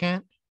a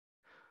second.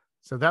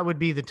 So that would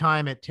be the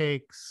time it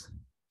takes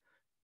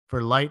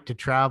for light to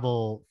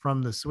travel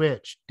from the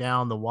switch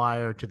down the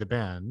wire to the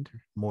bend,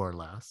 more or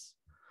less.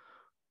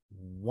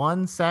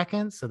 1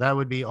 second, so that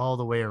would be all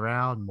the way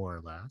around, more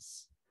or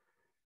less.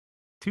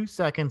 2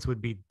 seconds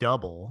would be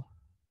double.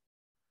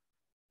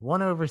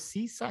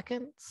 1/c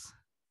seconds?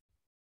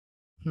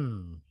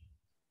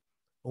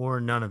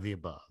 Or none of the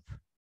above.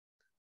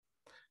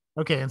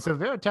 Okay, and so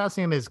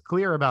Veritaium is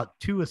clear about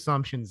two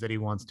assumptions that he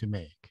wants to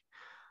make.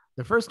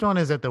 The first one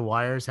is that the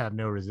wires have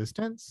no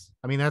resistance.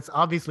 I mean, that's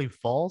obviously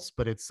false,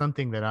 but it's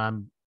something that I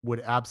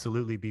would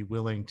absolutely be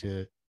willing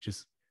to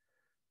just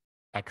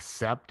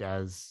accept,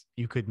 as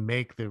you could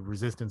make the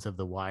resistance of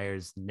the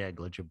wires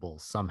negligible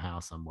somehow,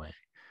 some way.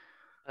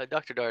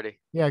 Dr. Doherty.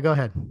 Yeah, go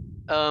ahead.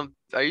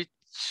 Are you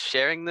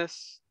sharing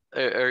this?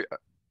 Or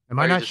am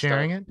I not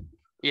sharing it?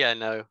 Yeah,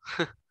 no.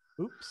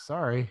 Oops,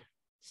 sorry.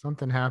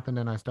 Something happened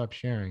and I stopped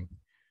sharing.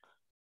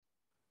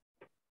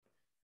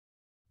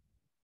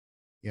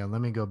 Yeah,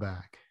 let me go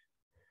back.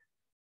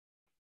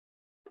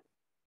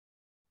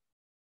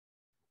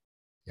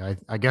 Yeah,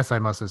 I guess I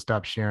must have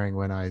stopped sharing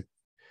when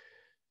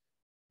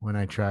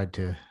I tried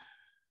to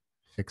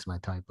fix my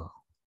typo.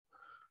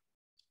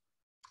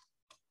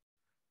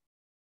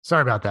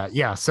 Sorry about that.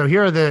 Yeah, so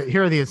here are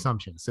the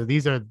assumptions. So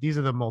these are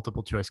the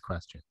multiple choice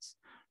questions,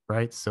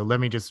 right? So let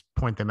me just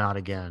point them out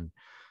again.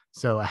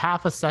 So a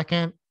half a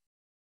second,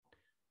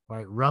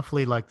 right?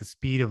 Roughly like the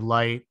speed of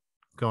light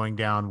going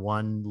down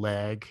one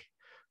leg.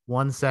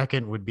 1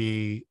 second would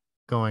be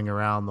going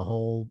around the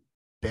whole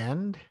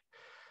bend.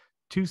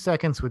 2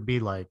 seconds would be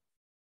like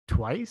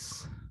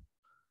twice.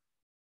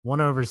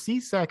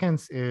 1/c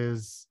seconds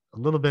is a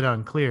little bit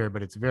unclear,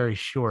 but it's very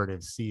short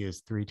if c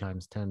is 3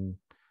 times 10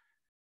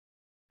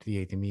 to the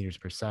 8th meters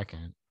per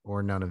second,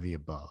 or none of the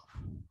above,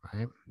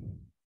 right?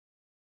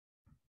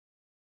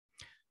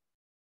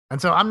 And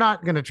so I'm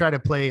not going to try to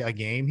play a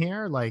game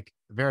here. Like,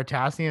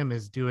 Veritaium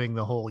is doing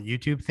the whole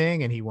YouTube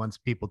thing, and he wants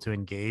people to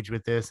engage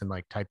with this and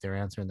like type their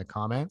answer in the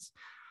comments.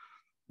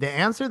 The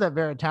answer that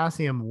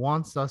Veritaium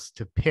wants us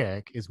to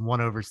pick is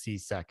 1/c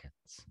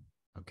seconds.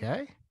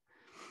 Okay.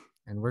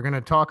 And we're going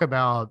to talk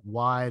about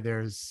why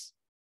there's,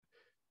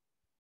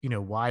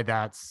 why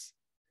that's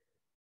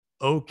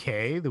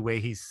okay, the way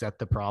he set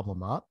the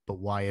problem up, but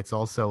why it's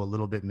also a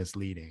little bit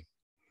misleading.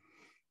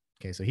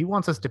 Okay. So he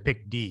wants us to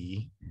pick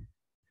D,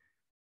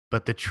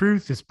 but the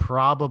truth is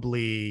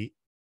probably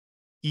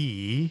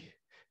E.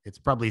 It's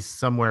probably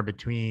somewhere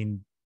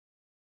between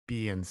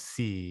B and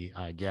C,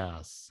 I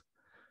guess.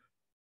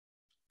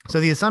 So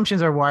the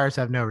assumptions are wires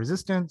have no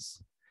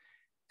resistance,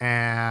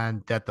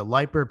 and that the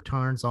light bulb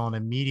turns on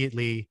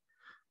immediately.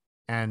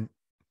 And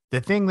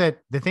the thing that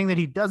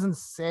he doesn't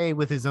say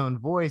with his own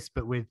voice,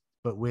 but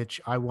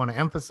which I want to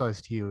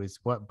emphasize to you,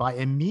 is what by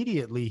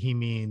immediately he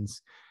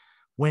means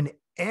when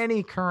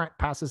any current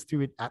passes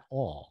through it at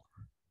all,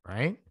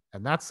 right?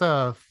 And that's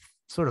a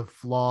sort of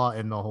flaw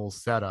in the whole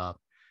setup,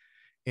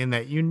 in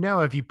that,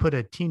 if you put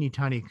a teeny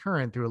tiny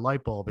current through a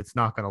light bulb, it's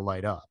not going to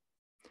light up,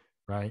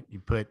 right? You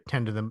put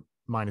 10 to the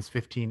minus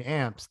 15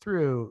 amps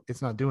through,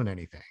 it's not doing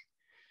anything.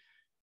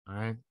 All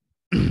right.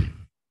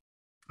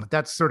 But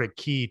that's sort of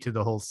key to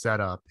the whole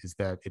setup, is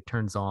that it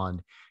turns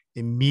on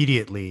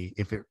immediately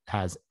if it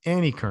has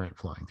any current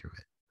flowing through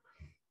it.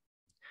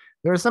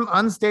 There are some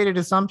unstated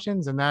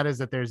assumptions, and that is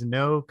that there's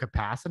no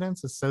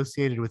capacitance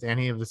associated with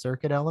any of the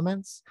circuit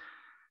elements.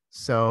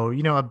 So,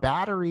 a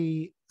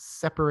battery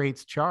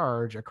separates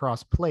charge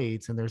across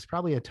plates, and there's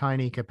probably a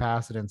tiny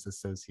capacitance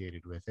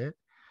associated with it.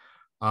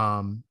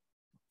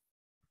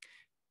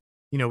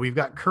 We've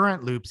got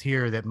current loops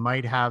here that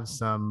might have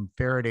some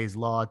Faraday's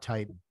law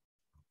type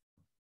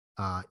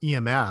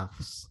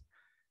EMFs,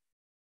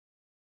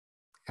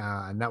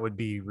 and that would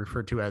be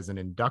referred to as an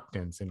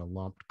inductance in a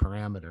lumped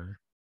parameter.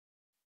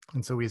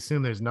 And so we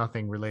assume there's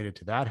nothing related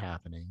to that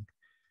happening.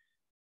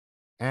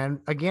 And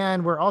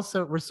again, we're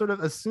sort of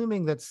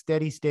assuming that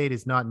steady state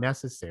is not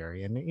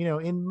necessary. And,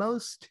 in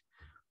most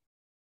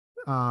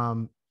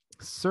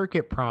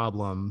circuit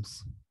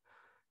problems,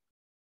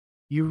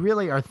 you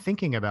really are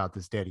thinking about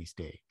the steady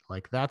state.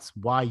 Like, that's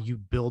why you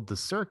build the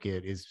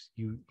circuit, is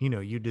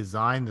you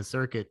design the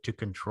circuit to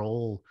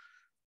control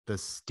the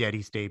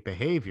steady state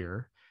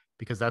behavior,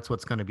 because that's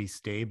what's going to be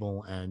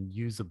stable and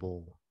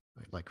usable,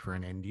 like for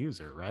an end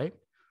user, right?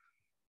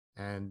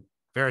 And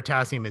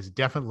Veritaium is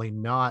definitely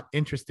not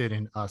interested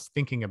in us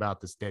thinking about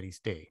the steady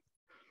state.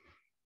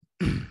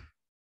 Wait,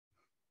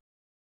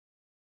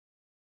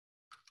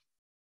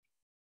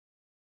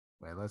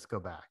 let's go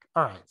back.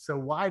 All right. So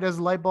why does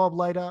light bulb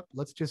light up?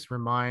 Let's just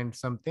remind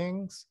some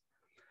things.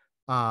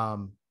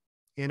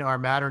 In our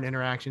Matter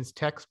Interactions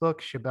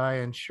textbook,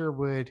 Shabai and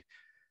Sherwood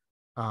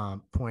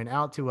point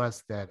out to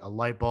us that a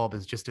light bulb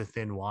is just a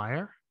thin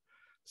wire.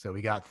 So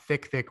we got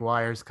thick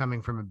wires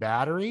coming from a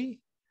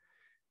battery,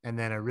 and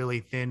then a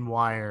really thin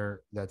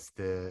wire that's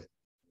the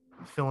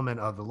filament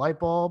of the light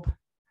bulb.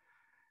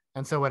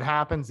 And so what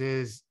happens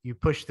is you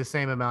push the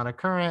same amount of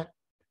current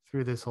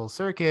through this whole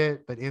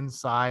circuit, but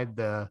inside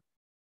the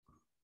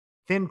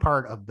thin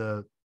part of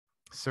the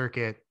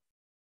circuit,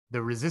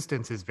 the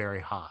resistance is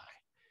very high.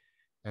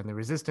 And the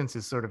resistance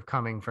is sort of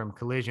coming from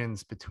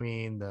collisions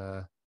between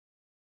the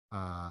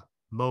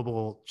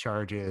mobile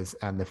charges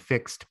and the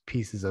fixed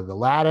pieces of the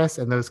lattice.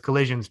 And those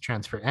collisions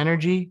transfer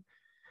energy.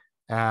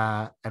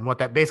 And what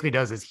that basically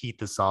does is heat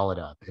the solid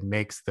up. It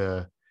makes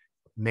the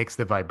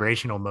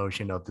vibrational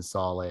motion of the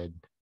solid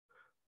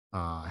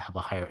have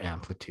a higher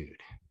amplitude.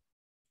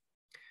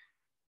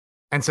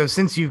 And so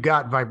since you've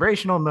got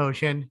vibrational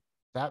motion,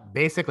 that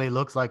basically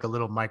looks like a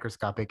little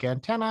microscopic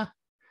antenna,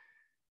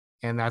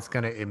 and that's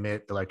going to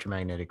emit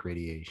electromagnetic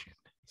radiation.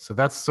 So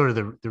that's sort of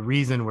the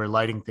reason we're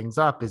lighting things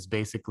up, is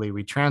basically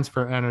we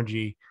transfer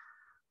energy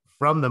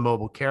from the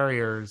mobile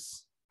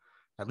carriers,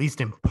 at least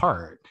in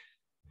part,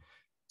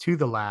 to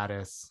the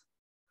lattice,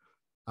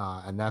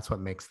 and that's what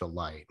makes the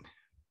light.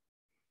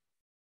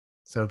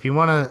 So if you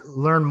want to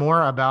learn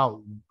more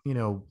about,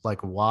 like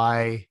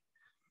why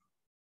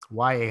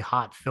a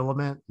hot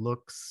filament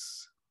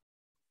looks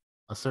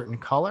a certain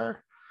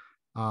color,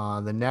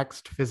 the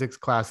next physics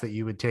class that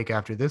you would take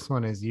after this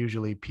one is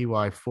usually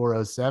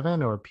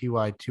PY407 or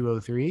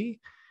PY203.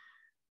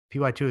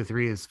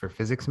 PY203 is for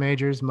physics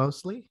majors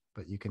mostly,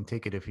 but you can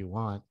take it if you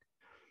want.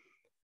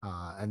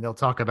 And they'll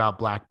talk about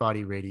black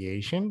body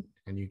radiation,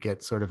 and you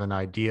get sort of an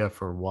idea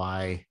for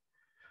why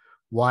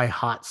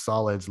hot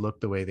solids look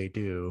the way they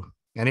do.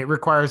 And it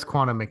requires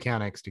quantum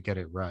mechanics to get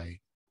it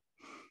right.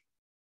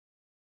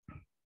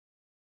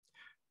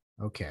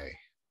 Okay.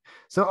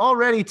 So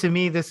already to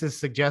me, this is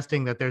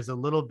suggesting that there's a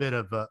little bit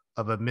of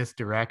a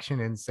misdirection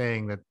in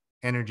saying that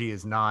energy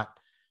is not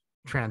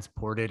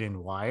transported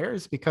in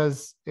wires,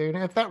 because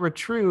if that were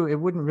true, it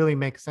wouldn't really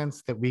make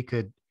sense that we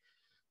could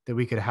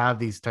have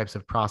these types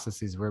of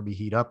processes where we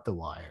heat up the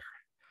wire.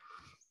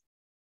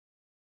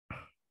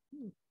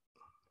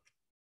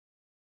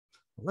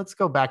 Let's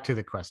go back to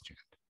the question.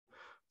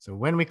 So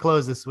when we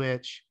close the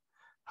switch,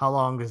 how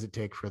long does it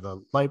take for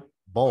the light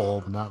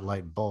bulb, not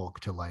light bulk,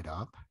 to light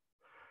up?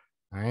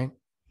 All right.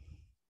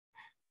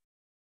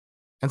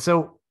 And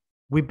so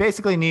we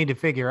basically need to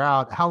figure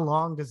out how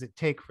long does it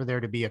take for there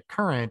to be a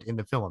current in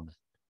the filament,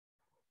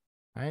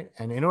 right?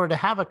 And in order to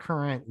have a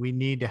current, we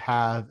need to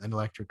have an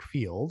electric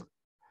field.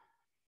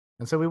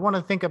 And so we want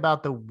to think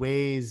about the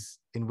ways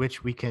in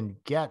which we can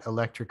get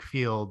electric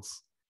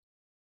fields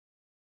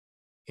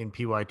in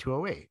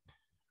PY208,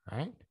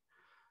 right?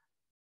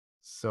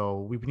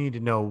 So we need to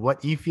know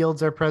what E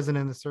fields are present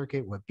in the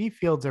circuit, what B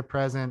fields are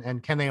present,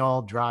 and can they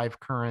all drive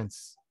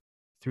currents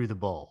through the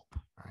bulb,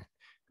 right?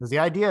 Because the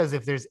idea is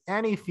if there's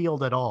any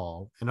field at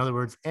all, in other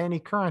words, any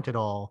current at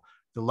all,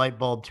 the light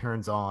bulb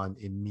turns on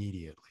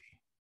immediately.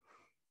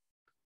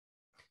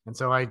 And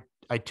so I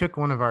took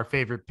one of our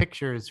favorite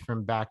pictures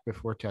from back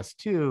before test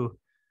 2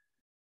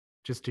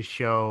 just to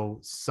show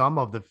some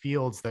of the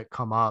fields that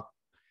come up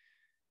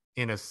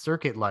in a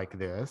circuit like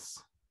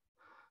this.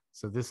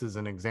 So this is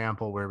an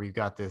example where we've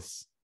got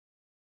this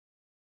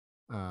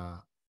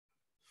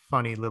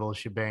funny little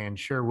Shebang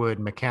Sherwood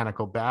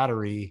mechanical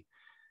battery,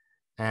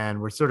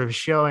 and we're sort of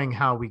showing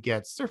how we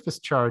get surface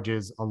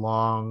charges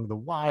along the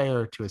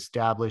wire to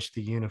establish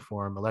the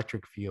uniform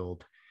electric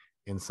field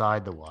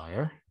inside the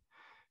wire.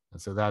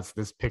 And so that's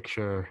this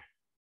picture.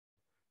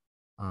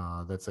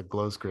 That's a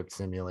glow script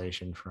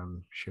simulation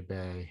from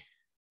Shebang.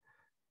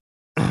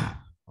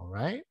 All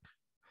right.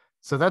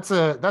 So that's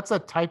a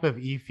type of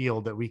E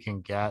field that we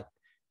can get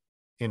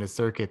in a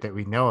circuit that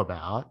we know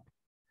about.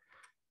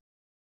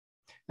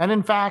 And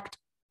in fact,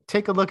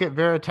 take a look at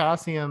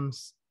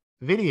Veritasium's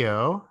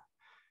video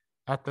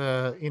at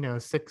the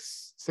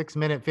 6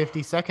 minute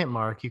 50-second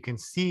mark. You can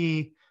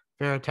see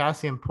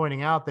Veritasium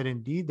pointing out that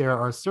indeed there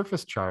are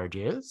surface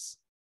charges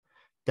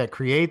that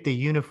create the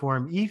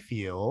uniform E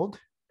field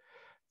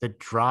that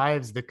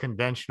drives the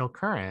conventional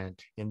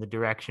current in the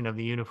direction of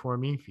the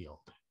uniform E field,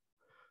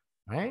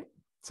 right?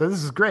 So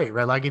this is great,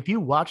 right? Like if you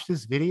watch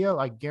this video,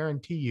 I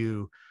guarantee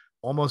you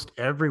almost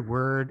every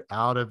word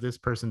out of this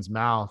person's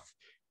mouth,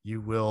 you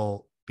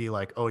will be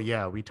like, oh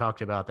yeah, we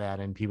talked about that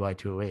in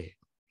PY208.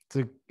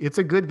 It's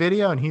a good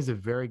video, and he's a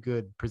very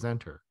good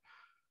presenter.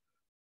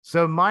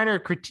 So minor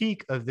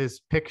critique of this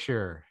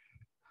picture.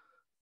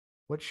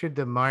 What should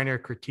the minor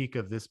critique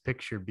of this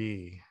picture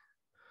be?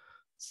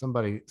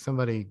 Somebody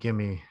give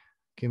me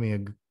a,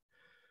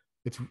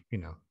 it's,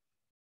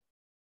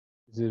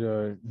 Is it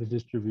the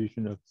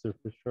distribution of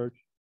surface charge?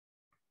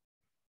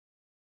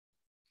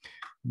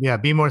 Yeah,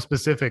 be more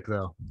specific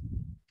though.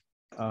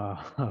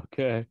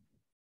 Okay.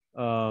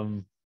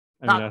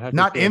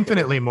 Not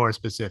infinitely more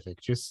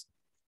specific, just.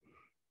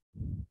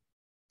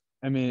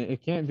 I mean,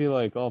 it can't be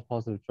like all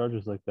positive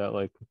charges like that,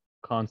 like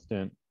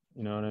constant.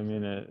 You know what I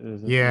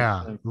mean?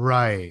 Yeah,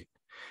 right.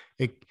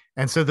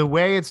 And so the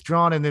way it's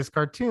drawn in this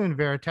cartoon,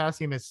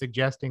 Veritasium is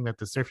suggesting that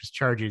the surface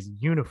charge is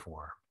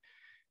uniform.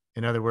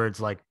 In other words,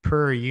 like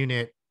per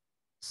unit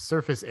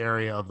surface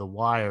area of the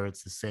wire,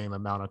 it's the same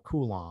amount of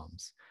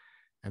coulombs.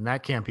 And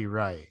that can't be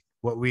right.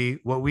 what we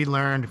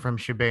learned from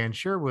Chabet and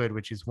Sherwood,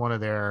 which is one of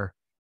their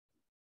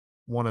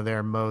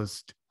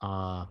most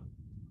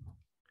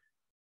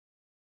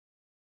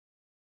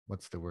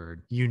what's the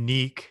word,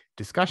 unique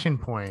discussion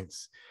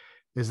points,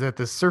 is that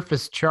the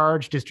surface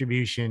charge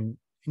distribution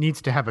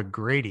needs to have a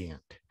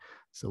gradient.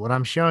 So what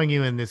I'm showing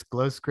you in this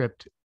glow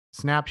script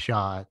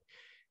snapshot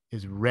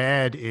is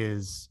red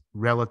is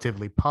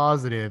relatively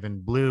positive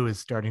and blue is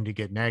starting to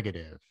get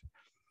negative,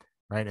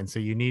 right? And so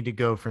you need to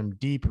go from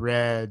deep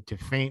red to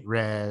faint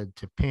red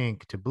to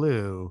pink to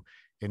blue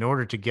in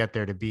order to get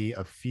there to be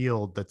a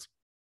field that's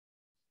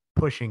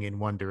pushing in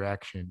one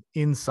direction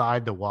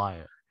inside the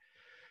wire.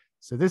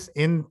 So this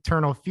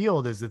internal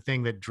field is the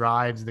thing that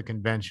drives the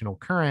conventional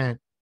current,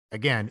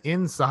 again,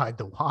 inside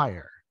the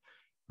wire,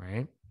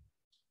 right?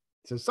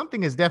 So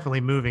something is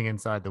definitely moving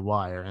inside the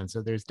wire. And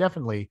so there's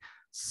definitely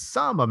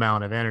some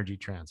amount of energy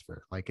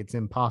transfer. Like, it's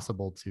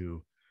impossible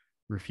to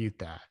refute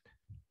that.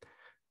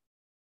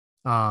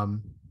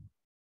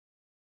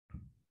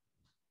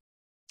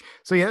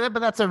 So yeah, but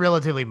that's a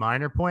relatively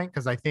minor point,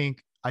 because I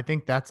think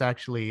that's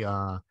actually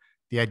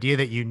the idea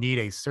that you need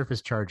a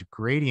surface charge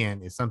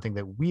gradient is something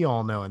that we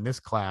all know in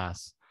this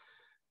class,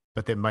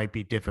 but that might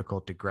be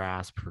difficult to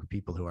grasp for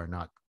people who are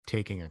not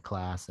taking a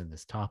class in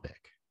this topic.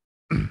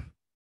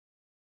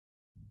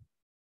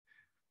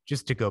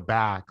 Just to go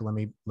back, let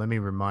me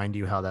remind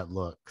you how that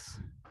looks,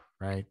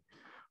 right?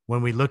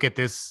 When we look at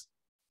this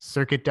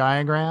circuit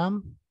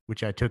diagram,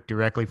 which I took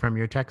directly from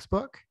your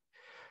textbook,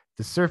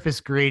 the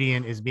surface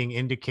gradient is being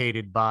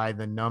indicated by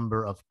the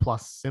number of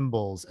plus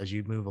symbols as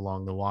you move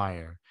along the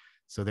wire.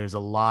 So there's a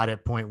lot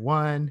at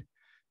 0.1,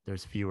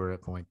 there's fewer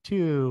at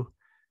 0.2,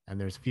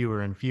 and there's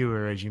fewer and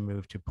fewer as you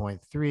move to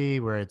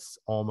 0.3, where it's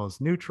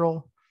almost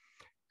neutral.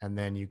 And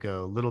then you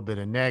go a little bit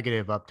of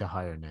negative up to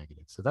higher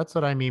negative. So that's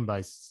what I mean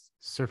by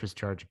surface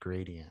charge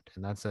gradient.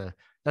 And that's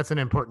an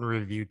important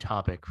review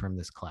topic from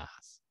this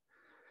class.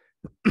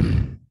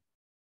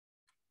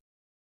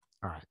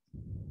 All right.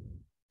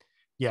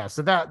 Yeah,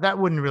 so that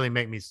wouldn't really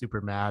make me super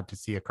mad to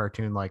see a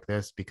cartoon like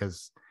this,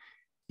 because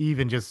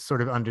even just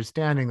sort of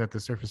understanding that the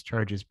surface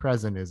charge is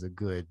present is a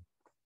good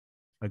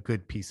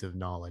piece of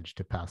knowledge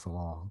to pass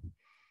along.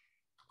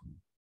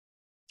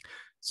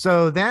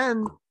 So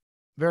then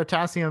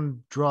Veritaium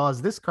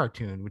draws this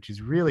cartoon, which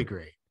is really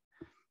great.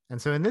 And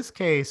so in this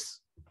case,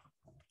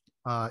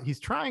 he's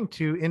trying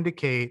to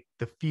indicate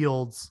the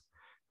fields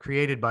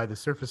created by the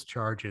surface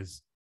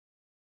charges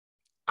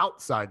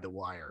outside the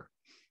wire.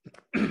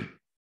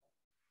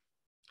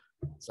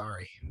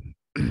 Sorry.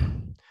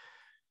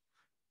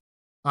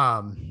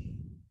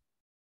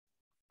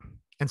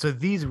 And so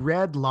these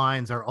red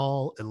lines are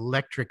all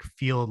electric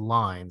field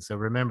lines. So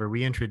remember,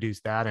 we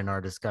introduced that in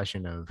our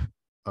discussion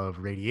of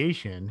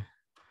radiation.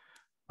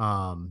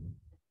 So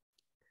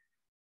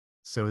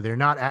they're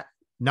not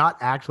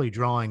actually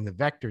drawing the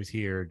vectors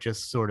here,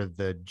 just sort of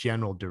the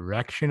general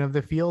direction of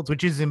the fields,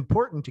 which is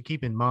important to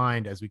keep in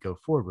mind as we go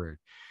forward.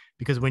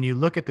 Because when you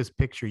look at this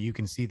picture, you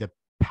can see the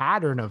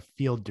pattern of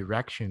field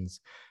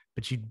directions,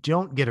 but you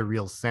don't get a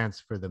real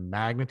sense for the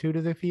magnitude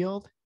of the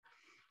field.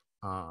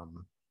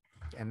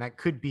 And that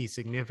could be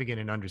significant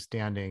in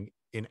understanding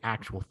in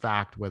actual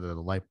fact whether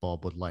the light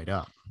bulb would light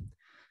up.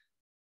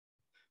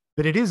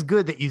 But it is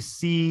good that you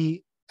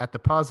see at the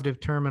positive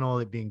terminal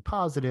it being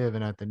positive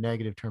and at the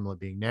negative terminal it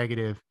being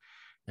negative.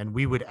 And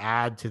we would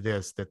add to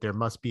this that there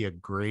must be a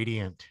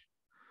gradient,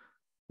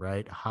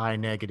 right? High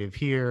negative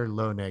here,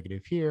 low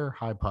negative here,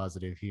 high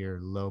positive here,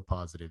 low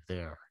positive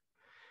there.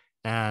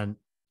 And,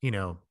 you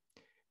know,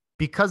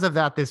 because of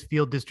that, this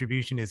field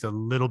distribution is a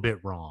little bit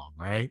wrong,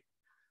 right?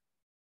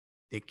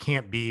 It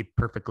can't be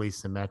perfectly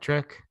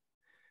symmetric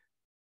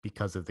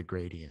because of the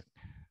gradient.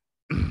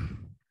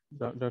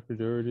 Dr.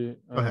 Doherty,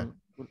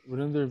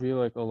 wouldn't there be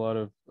like a lot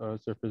of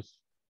surface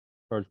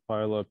charge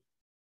pileup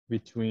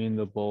between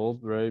the bulb,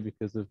 right?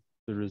 Because of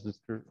the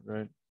resistor,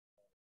 right?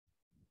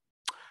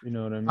 You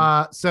know what I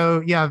mean?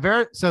 So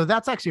yeah, so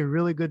that's actually a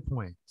really good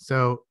point.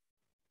 So,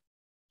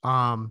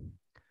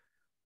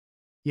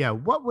 yeah,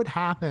 what would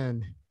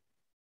happen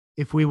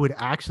if we would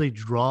actually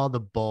draw the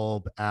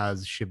bulb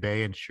as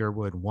Chabet and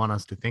Sherwood want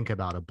us to think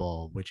about a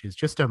bulb, which is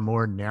just a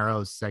more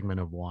narrow segment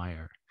of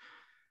wire?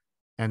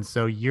 And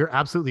so you're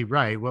absolutely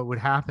right. What would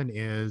happen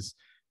is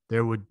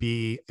there would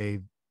be a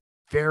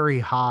very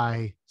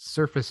high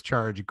surface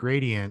charge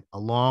gradient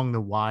along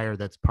the wire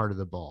that's part of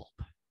the bulb.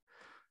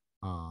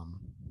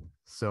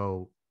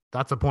 So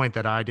that's a point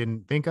that I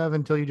didn't think of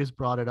until you just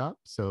brought it up.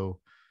 So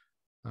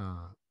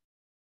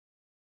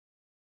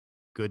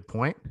good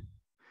point.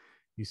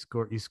 You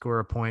score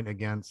a point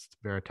against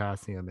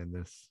Veritaium in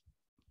this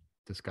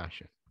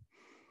discussion.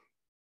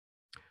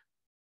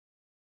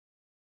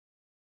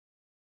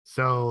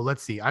 So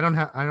let's see. I don't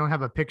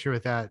have a picture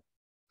with that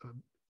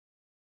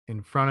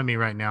in front of me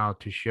right now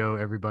to show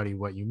everybody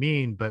what you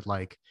mean, but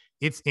like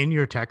it's in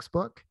your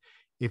textbook.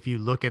 If you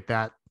look at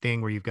that thing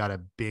where you've got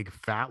a big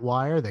fat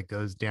wire that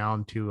goes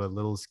down to a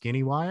little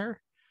skinny wire,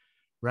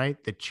 right?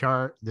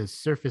 The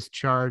surface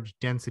charge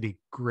density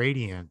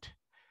gradient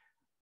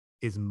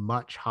is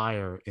much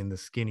higher in the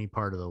skinny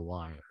part of the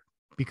wire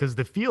because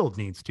the field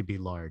needs to be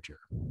larger,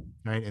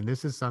 right? And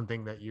this is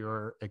something that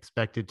you're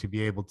expected to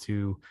be able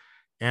to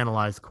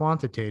analyze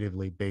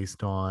quantitatively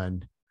based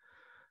on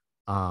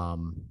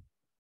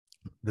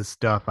the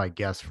stuff, I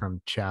guess,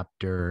 from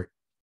chapter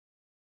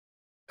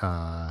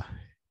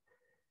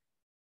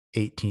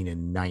 18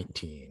 and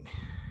 19.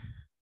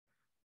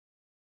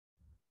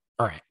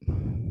 All right,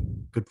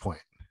 good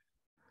point.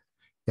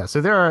 Yeah,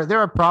 so there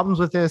are problems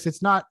with this.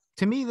 It's not,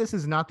 to me, this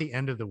is not the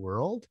end of the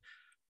world.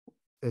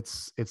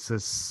 It's a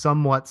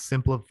somewhat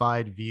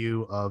simplified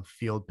view of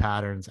field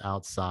patterns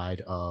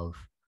outside of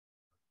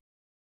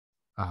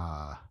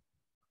a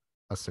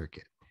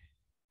circuit.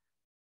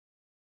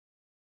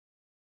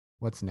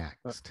 What's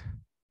next?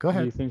 Go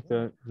ahead. Do you think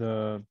that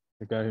the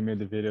guy who made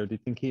the video, do you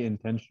think he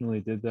intentionally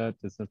did that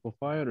to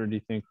simplify it, or do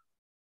you think,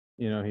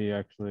 he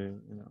actually,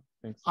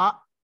 thinks? I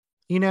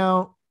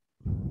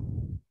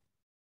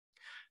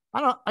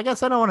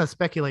guess I don't want to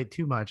speculate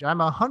too much. I'm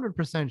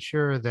 100%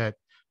 sure that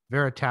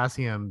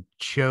Veritaium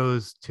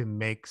chose to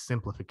make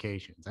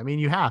simplifications. I mean,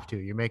 you have to.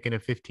 You're making a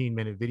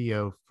 15-minute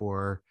video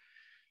for,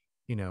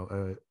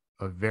 a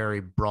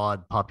very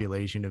broad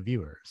population of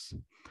viewers.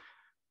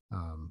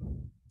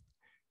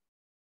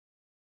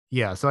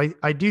 Yeah, so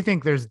I do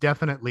think there's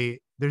definitely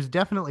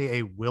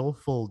a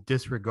willful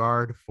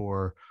disregard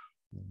for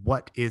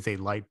what is a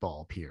light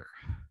bulb here,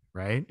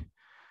 right?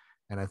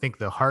 And I think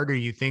the harder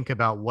you think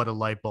about what a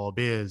light bulb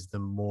is, the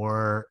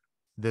more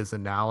this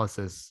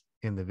analysis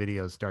in the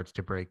video starts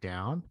to break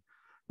down,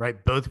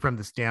 right? Both from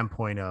the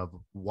standpoint of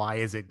why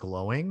is it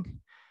glowing,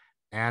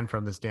 and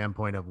from the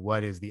standpoint of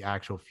what is the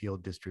actual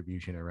field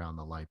distribution around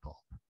the light bulb.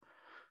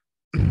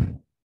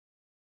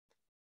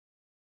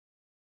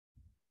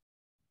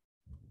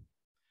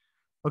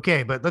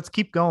 Okay, but let's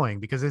keep going,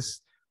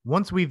 because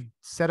once we've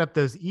set up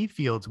those E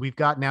fields, we've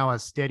got now a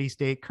steady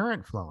state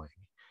current flowing.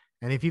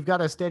 And if you've got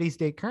a steady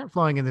state current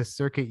flowing in this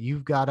circuit,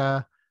 you've got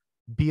a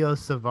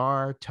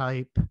Biot-Savart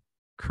type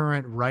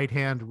current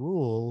right-hand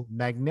rule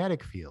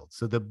magnetic field.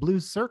 So the blue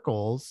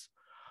circles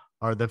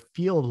are the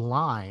field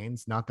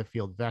lines, not the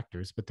field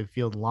vectors, but the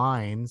field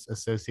lines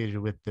associated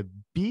with the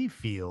B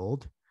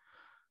field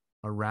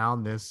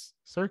around this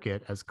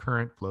circuit as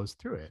current flows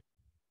through it.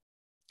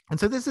 And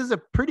so this is a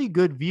pretty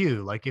good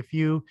view. Like if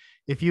you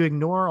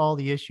ignore all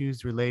the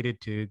issues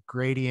related to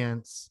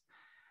gradients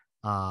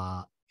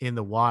in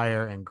the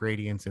wire and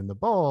gradients in the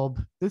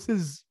bulb, this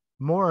is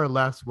more or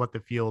less what the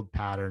field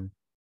pattern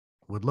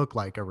would look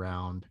like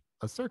around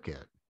a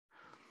circuit.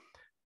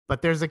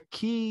 But there's a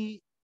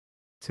key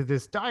to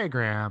this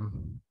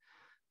diagram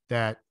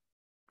that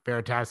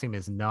Veritaium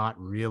is not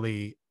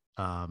really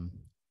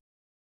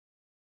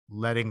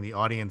letting the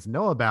audience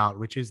know about,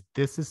 which is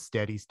this is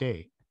steady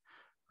state,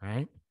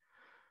 right?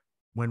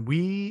 When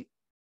we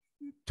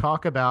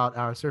talk about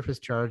our surface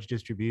charge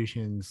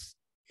distributions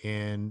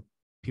in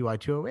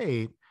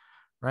PY208,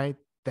 right,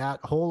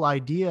 that whole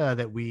idea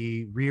that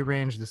we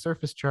rearrange the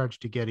surface charge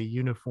to get a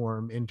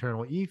uniform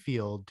internal E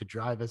field to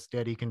drive a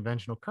steady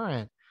conventional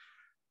current,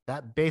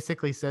 that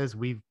basically says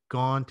we've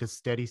gone to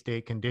steady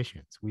state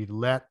conditions. We've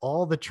let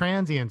all the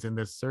transients in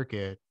this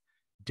circuit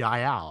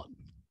die out,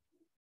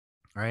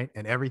 right?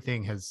 And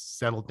everything has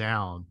settled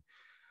down.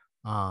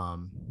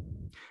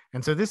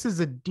 And so this is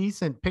a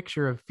decent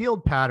picture of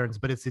field patterns,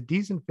 but it's a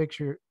decent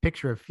picture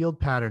of field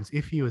patterns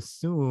if you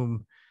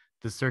assume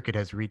the circuit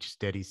has reached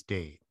steady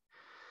state.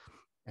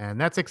 And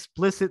that's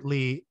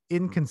explicitly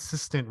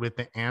inconsistent with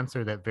the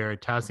answer that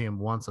Veritaium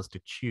wants us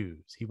to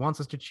choose. He wants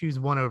us to choose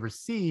 1 over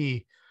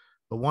C,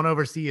 but 1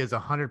 over C is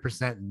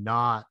 100%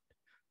 not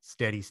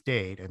steady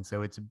state. And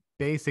so it's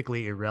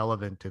basically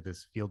irrelevant to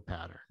this field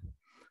pattern.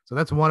 So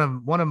that's one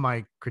of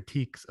my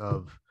critiques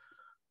of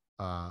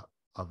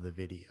the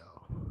video.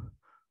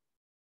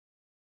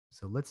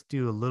 So let's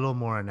do a little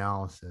more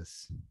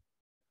analysis.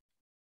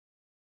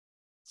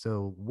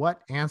 So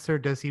what answer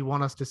does he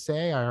want us to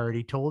say? I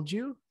already told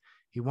you.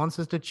 He wants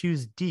us to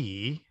choose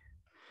D,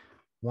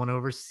 1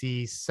 over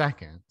C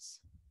seconds.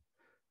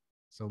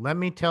 So let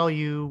me tell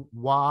you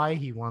why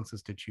he wants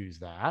us to choose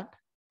that.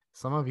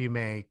 Some of you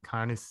may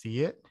kind of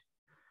see it.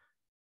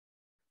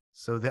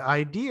 So the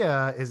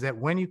idea is that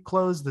when you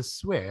close the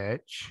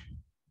switch,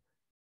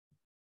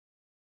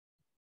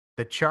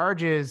 the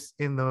charges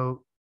in the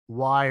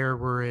wire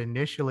were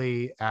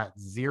initially at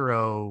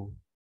 0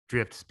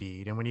 drift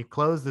speed. And when you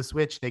close the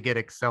switch, they get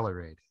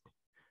accelerated,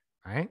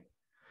 right?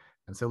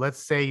 And so let's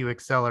say you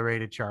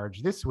accelerate a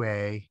charge this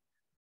way,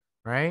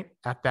 right?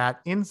 At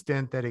that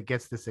instant that it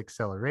gets this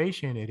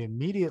acceleration, it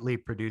immediately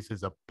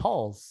produces a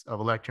pulse of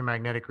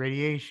electromagnetic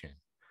radiation,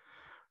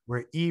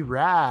 where E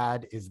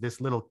rad is this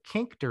little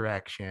kink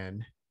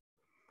direction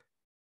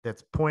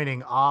that's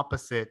pointing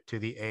opposite to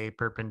the A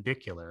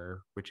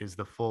perpendicular, which is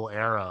the full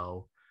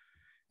arrow.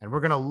 And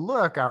we're going to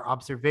look, our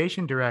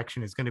observation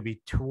direction is going to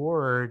be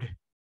toward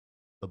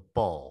the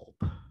bulb,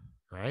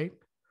 right?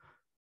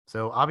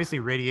 So obviously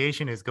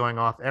radiation is going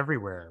off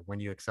everywhere when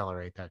you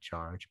accelerate that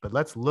charge, but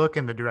let's look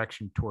in the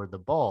direction toward the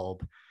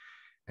bulb.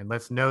 And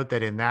let's note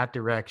that in that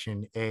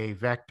direction, A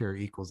vector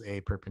equals A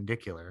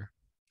perpendicular.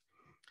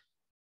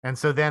 And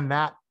so then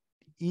that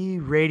E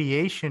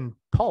radiation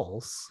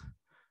pulse,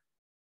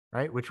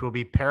 right, which will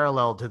be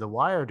parallel to the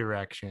wire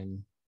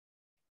direction,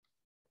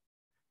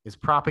 is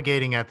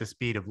propagating at the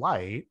speed of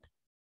light,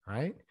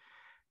 right?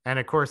 And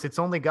of course, it's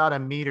only got a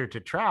meter to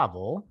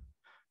travel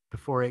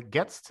before it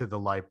gets to the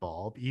light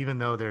bulb, even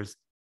though there's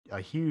a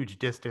huge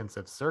distance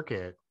of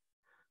circuit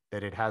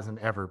that it hasn't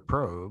ever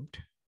probed.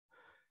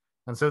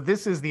 And so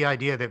this is the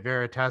idea that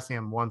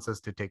Veritaium wants us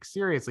to take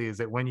seriously, is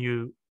that when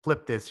you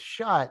flip this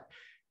shut,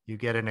 you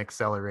get an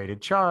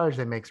accelerated charge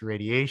that makes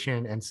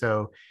radiation. And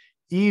so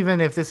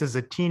even if this is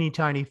a teeny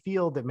tiny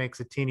field that makes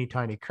a teeny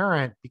tiny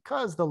current,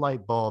 because the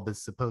light bulb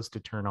is supposed to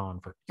turn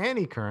on for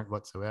any current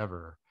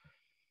whatsoever,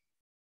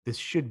 this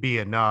should be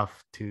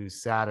enough to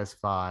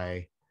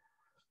satisfy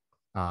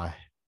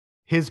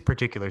his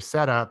particular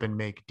setup and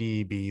make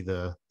D be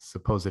the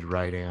supposed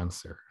right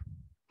answer.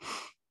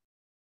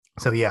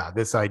 So yeah,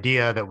 this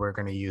idea that we're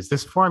going to use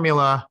this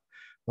formula,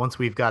 once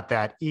we've got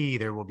that E,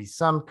 there will be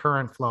some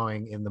current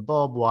flowing in the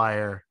bulb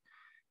wire,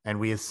 and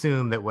we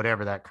assume that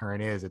whatever that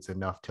current is, it's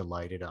enough to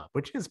light it up,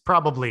 which is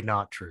probably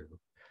not true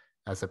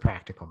as a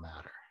practical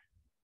matter.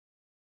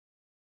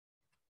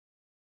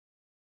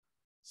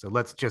 So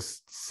let's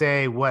just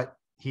say what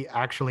he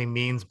actually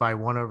means by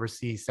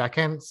 1/c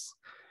seconds,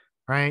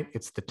 right?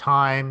 It's the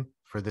time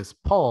for this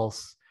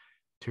pulse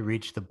to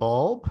reach the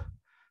bulb.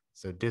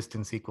 So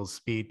distance equals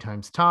speed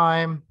times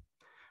time.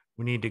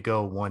 We need to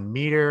go 1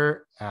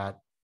 meter at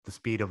the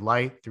speed of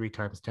light, 3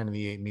 ×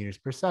 10⁸ meters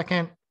per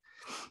second.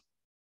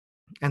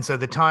 And so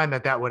the time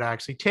that that would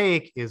actually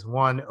take is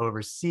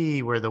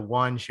 1/c, where the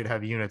 1 should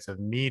have units of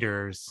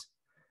meters.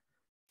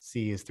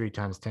 C is 3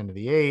 ×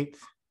 10⁸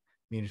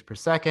 meters per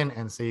second.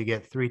 And so you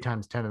get 3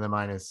 ×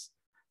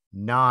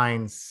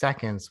 10⁻⁹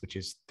 seconds, which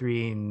is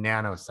 3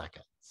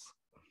 nanoseconds.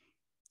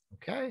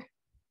 Okay.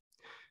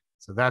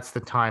 So that's the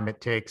time it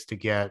takes to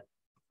get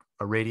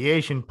a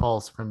radiation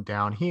pulse from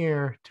down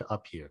here to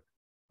up here.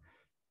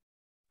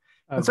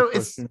 And so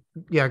it's,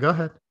 yeah, go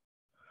ahead.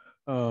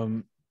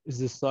 Is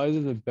the size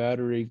of the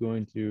battery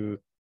going to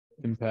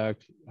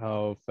impact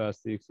how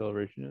fast the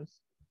acceleration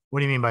is? What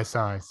do you mean by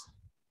size?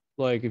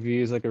 Like if you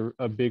use like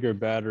a bigger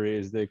battery,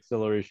 is the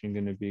acceleration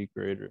going to be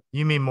greater?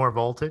 You mean more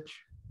voltage?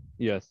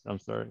 Yes, I'm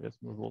sorry. Yes,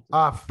 more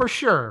voltage. For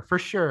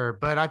sure.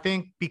 But I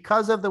think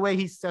because of the way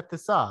he set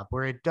this up,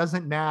 where it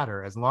doesn't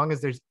matter, as long as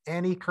there's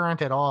any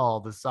current at all,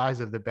 the size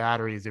of the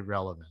battery is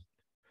irrelevant.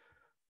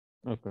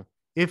 Okay.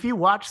 If you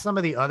watch some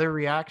of the other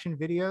reaction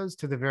videos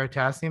to the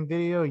Veritaium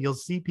video, you'll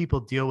see people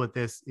deal with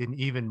this in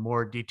even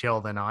more detail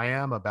than I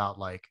am about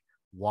like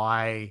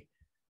why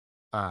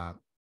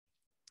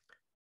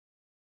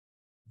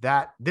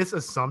that this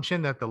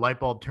assumption that the light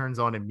bulb turns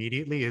on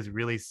immediately is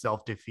really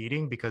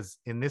self-defeating, because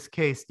in this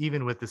case,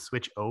 even with the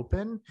switch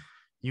open,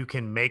 you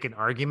can make an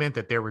argument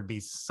that there would be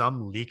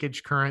some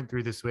leakage current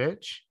through the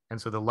switch. And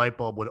so the light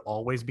bulb would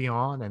always be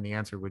on and the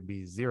answer would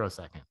be 0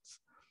 seconds.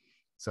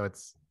 So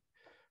it's,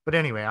 but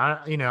anyway,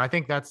 I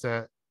think that's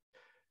an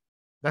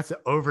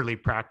overly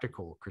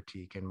practical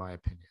critique, in my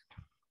opinion.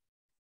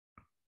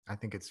 I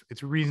think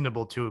it's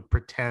reasonable to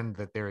pretend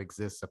that there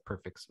exists a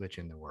perfect switch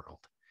in the world.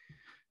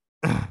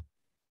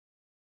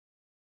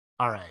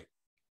 All right.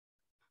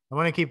 I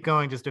want to keep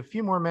going just a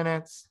few more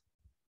minutes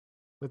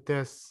with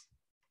this.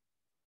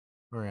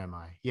 Where am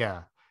I?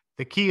 Yeah.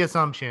 The key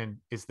assumption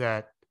is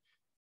that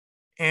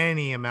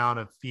any amount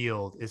of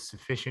field is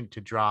sufficient to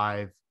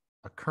drive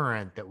a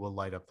current that will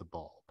light up the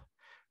bulb,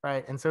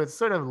 right? And so it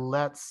sort of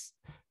lets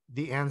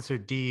the answer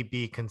D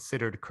be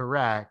considered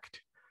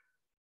correct,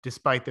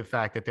 despite the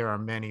fact that there are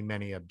many,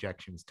 many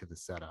objections to the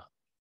setup.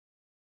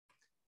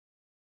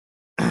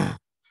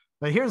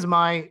 But here's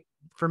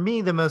for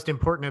me, the most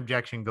important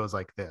objection goes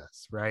like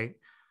this, right?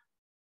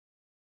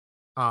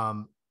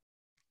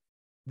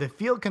 The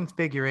field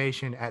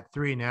configuration at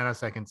 3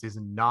 nanoseconds is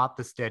not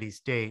the steady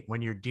state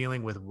when you're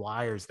dealing with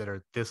wires that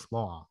are this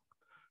long,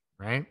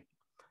 right?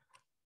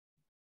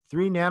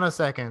 3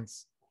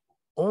 nanoseconds,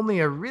 only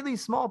a really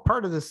small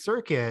part of the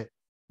circuit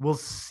will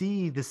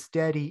see the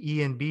steady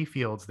E and B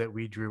fields that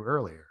we drew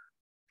earlier.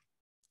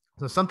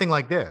 So something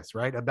like this,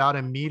 right? About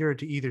a meter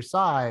to either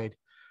side,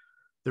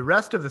 the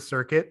rest of the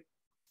circuit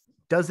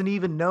doesn't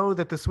even know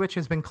that the switch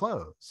has been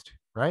closed,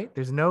 right?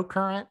 There's no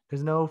current,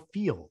 there's no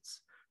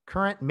fields.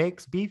 Current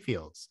makes B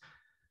fields.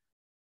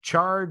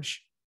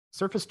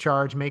 Surface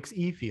charge makes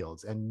E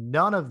fields, and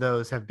none of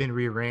those have been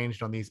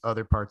rearranged on these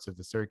other parts of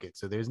the circuit.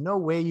 So there's no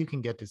way you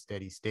can get to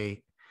steady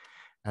state,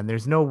 and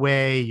there's no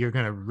way you're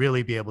going to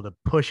really be able to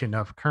push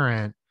enough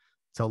current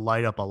to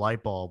light up a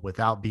light bulb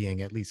without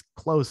being at least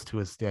close to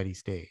a steady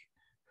state.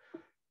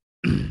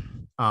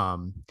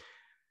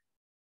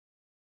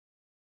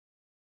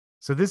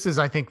 So this is,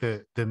 I think,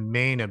 the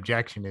main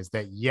objection is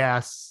that,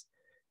 yes,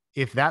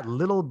 if that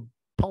little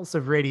pulse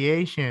of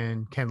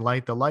radiation can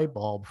light the light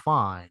bulb,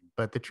 fine.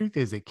 But the truth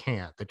is it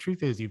can't. The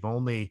truth is you've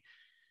only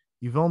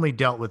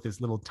dealt with this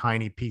little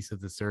tiny piece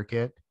of the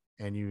circuit,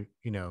 and you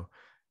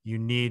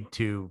need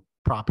to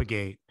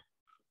propagate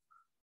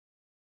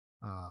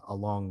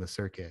along the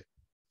circuit.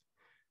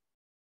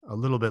 a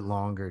little bit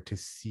longer to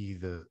see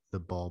the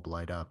bulb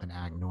light up and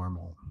act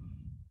normal.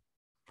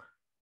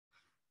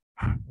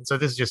 And so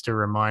this is just a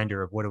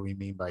reminder of what do we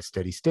mean by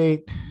steady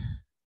state.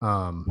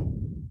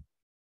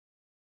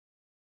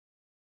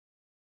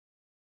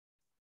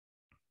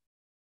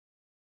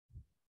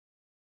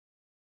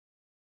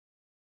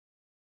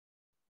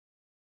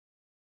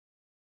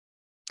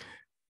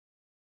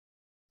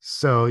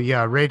 So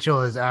yeah,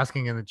 Rachel is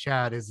asking in the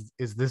chat, is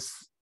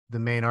this the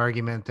main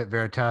argument that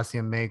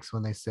Veritaium makes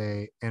when they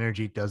say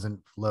energy doesn't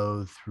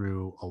flow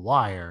through a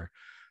wire?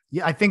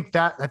 Yeah, I think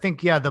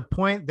yeah, the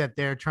point that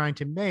they're trying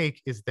to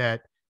make is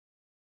that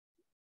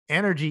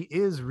energy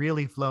is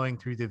really flowing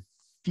through the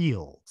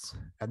fields.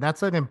 And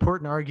that's an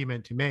important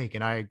argument to make.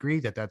 And I agree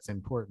that that's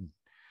important.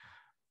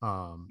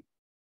 But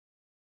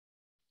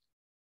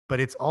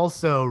it's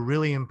also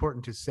really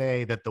important to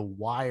say that the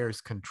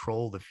wires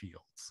control the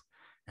fields.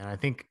 And I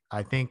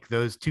think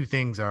those two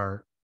things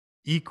are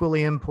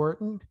equally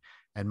important.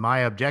 And my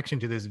objection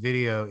to this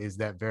video is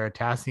that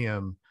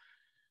Veritaium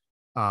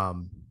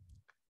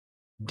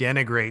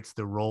denigrates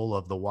the role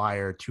of the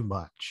wire too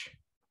much.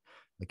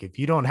 Like if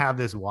you don't have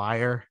this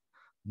wire,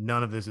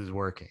 none of this is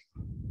working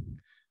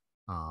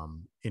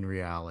in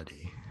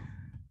reality.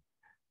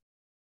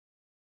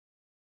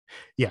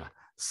 Yeah,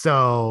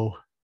 so,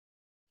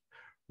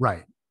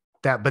 right.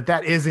 But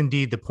that is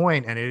indeed the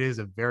point, and it is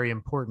a very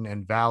important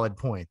and valid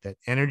point that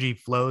energy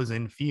flows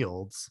in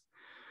fields,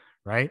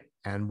 right?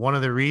 And one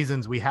of the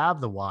reasons we have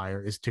the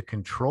wire is to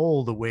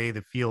control the way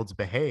the fields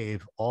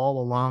behave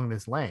all along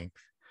this length,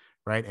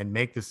 right? And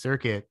make the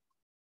circuit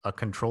a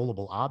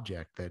controllable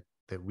object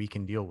that we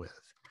can deal with.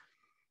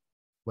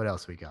 What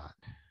else we got?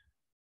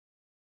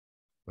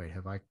 Wait,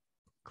 have I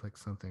clicked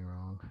something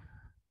wrong?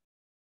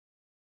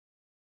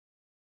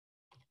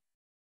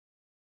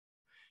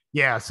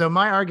 Yeah, so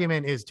my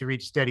argument is to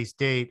reach steady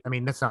state. I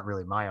mean, that's not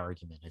really my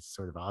argument. It's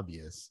sort of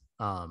obvious.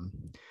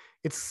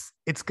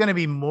 It's going to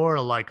be more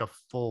like a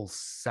full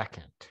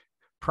second,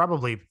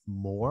 probably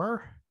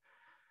more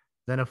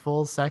than a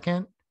full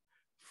second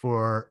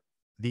for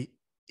the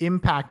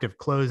impact of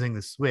closing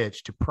the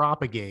switch to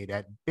propagate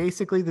at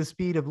basically the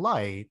speed of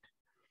light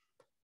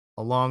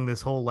along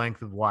this whole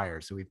length of wire.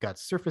 So we've got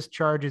surface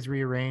charges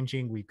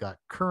rearranging, we've got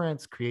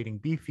currents creating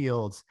B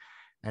fields,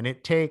 and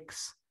it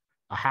takes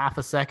a half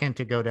a second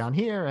to go down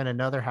here and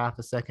another half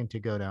a second to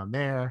go down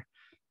there.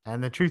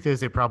 And the truth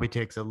is it probably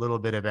takes a little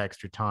bit of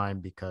extra time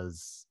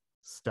because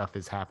stuff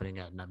is happening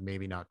at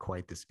maybe not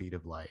quite the speed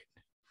of light.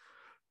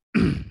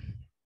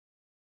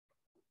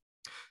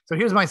 So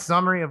here's my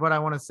summary of what I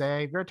want to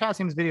say.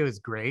 Veritaium's video is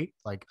great.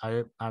 Like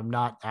I'm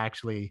not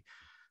actually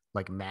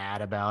like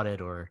mad about it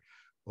or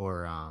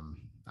I'm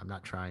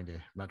not trying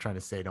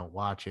to say don't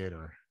watch it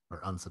or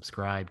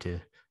unsubscribe to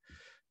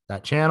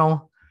that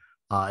channel.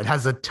 It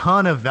has a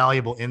ton of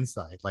valuable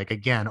insight. Like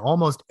again,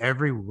 almost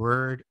every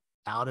word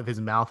out of his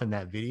mouth in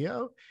that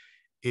video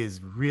is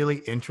really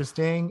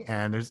interesting.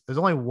 And there's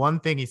only one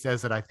thing he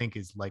says that I think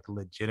is like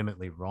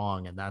legitimately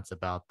wrong, and that's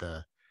about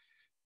the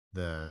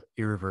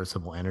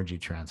irreversible energy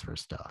transfer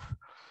stuff.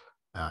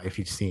 If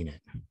you've seen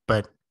it,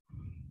 but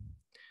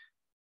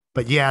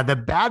yeah, the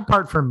bad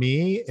part for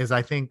me is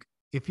I think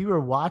if you were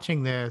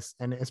watching this,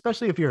 and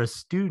especially if you're a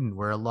student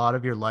where a lot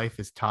of your life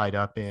is tied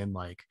up in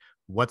like,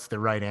 what's the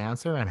right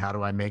answer and how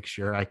do I make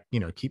sure I,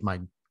 keep my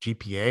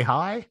GPA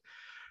high,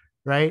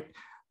 right?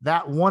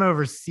 That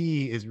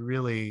 1/C is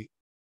really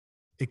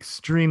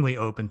extremely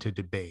open to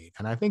debate.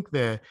 And I think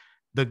the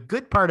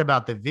good part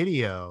about the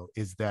video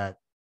is that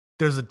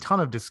there's a ton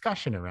of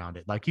discussion around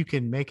it. Like you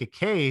can make a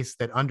case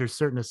that under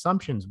certain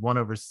assumptions,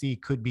 1/C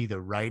could be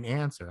the right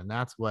answer. And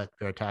that's what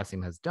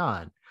Veritaium has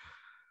done.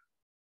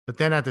 But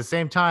then at the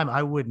same time,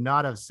 I would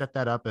not have set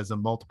that up as a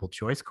multiple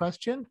choice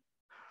question.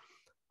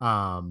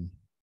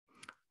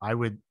 I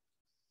would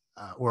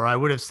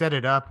have set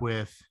it up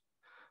with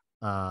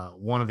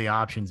one of the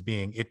options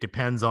being, it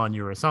depends on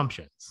your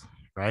assumptions,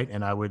 right?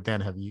 And I would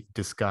then have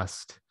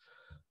discussed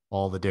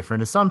all the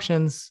different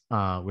assumptions,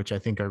 which I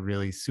think are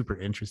really super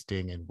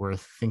interesting and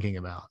worth thinking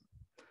about.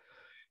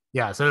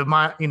 Yeah, so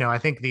I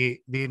think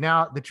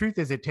the truth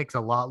is it takes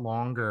a lot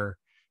longer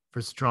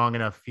for strong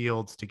enough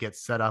fields to get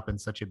set up in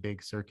such a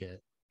big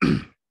circuit.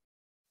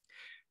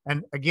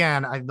 And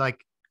again, I like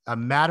a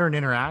matter and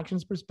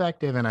interactions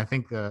perspective, and I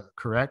think the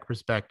correct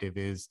perspective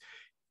is,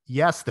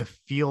 yes, the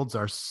fields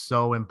are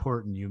so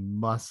important. You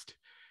must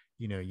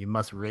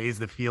raise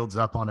the fields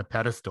up on a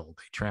pedestal.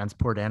 They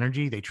transport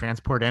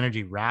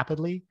energy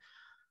rapidly,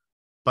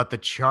 but the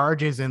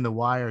charges in the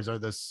wires are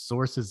the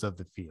sources of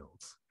the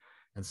fields.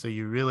 And so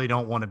you really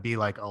don't want to be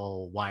like,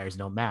 oh, wires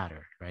don't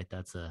matter, right?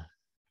 That's a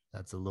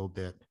little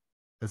bit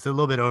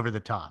over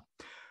the top.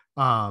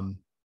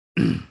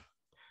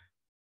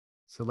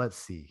 So let's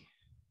see.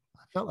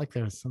 I felt like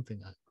there was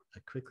something I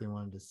quickly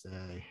wanted to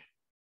say.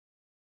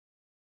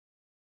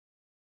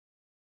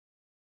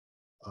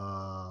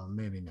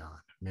 Maybe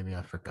not. Maybe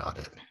I forgot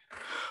it.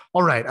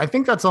 All right. I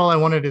think that's all I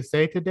wanted to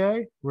say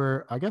today.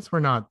 I guess we're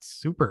not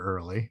super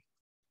early.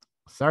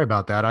 Sorry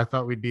about that. I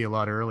thought we'd be a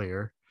lot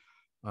earlier.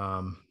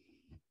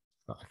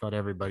 I thought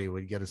everybody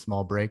would get a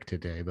small break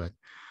today, but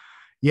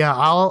yeah,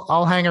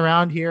 I'll hang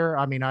around here.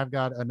 I mean, I've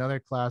got another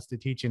class to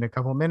teach in a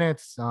couple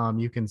minutes.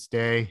 You can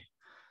stay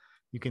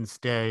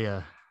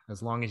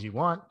as long as you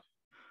want.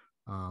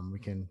 We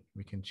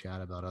can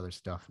chat about other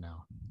stuff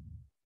now.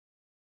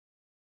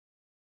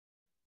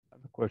 I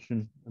have a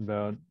question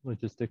about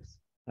logistics.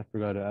 I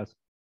forgot to ask.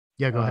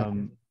 Yeah, go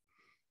ahead.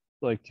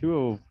 Like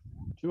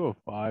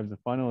 205, the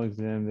final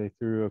exam, they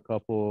threw a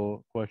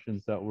couple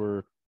questions that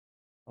were,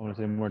 I want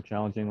to say, more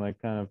challenging, like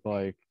kind of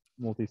like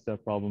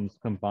multi-step problems,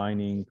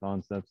 combining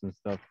concepts and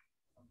stuff.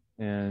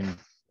 And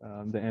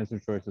the answer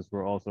choices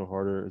were also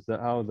harder. Is that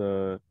how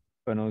the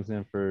final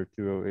exam for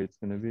 208 is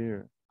going to be?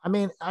 Or? I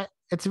mean,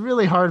 it's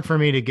really hard for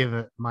me to give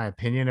my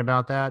opinion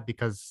about that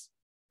because,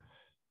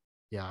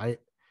 yeah,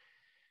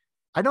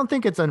 I don't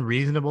think it's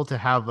unreasonable to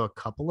have a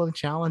couple of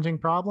challenging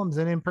problems,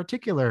 and in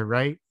particular,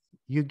 right,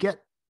 you get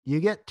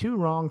 2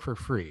 wrong for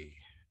free,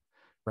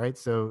 right?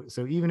 So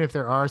even if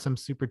there are some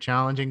super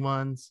challenging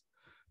ones,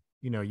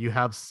 you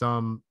have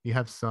some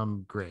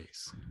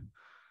grace.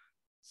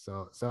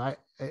 So I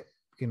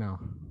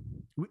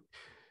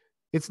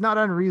it's not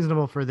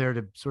unreasonable for there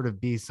to sort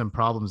of be some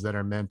problems that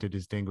are meant to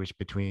distinguish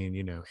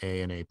between,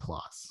 A and A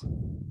plus.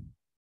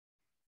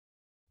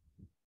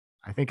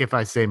 I think if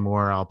I say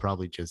more, I'll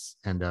probably just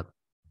end up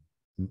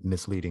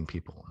misleading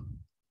people,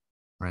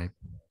 right?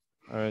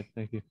 All right,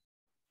 thank you.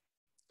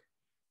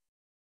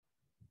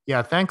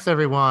 Yeah, thanks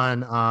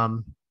everyone.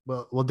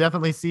 We'll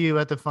definitely see you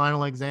at the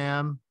final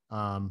exam.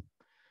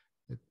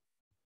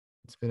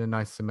 It's been a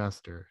nice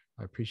semester.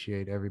 I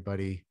appreciate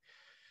everybody,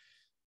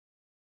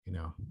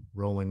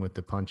 rolling with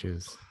the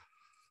punches.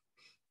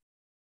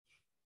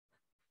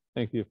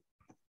 Thank you.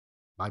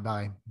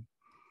 Bye-bye.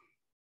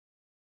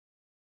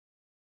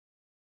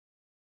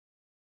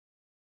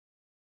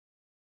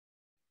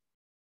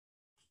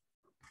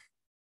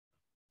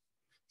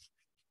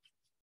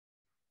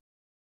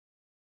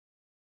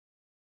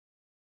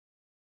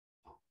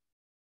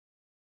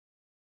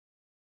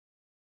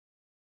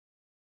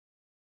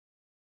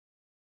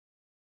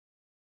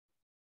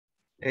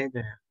 Hey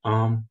there.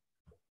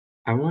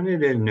 I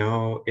wanted to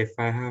know if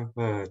I have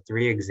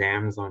 3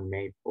 exams on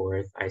May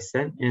 4th. I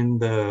sent in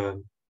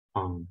the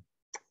um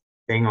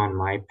thing on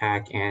my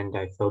pack and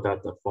I filled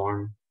out the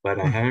form, but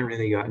I haven't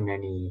really gotten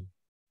any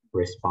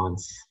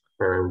response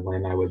for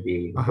when I would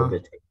be able to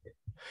take it.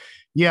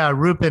 Yeah,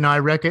 Rupin, I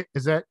reckon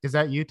is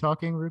that you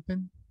talking,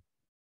 Rupin?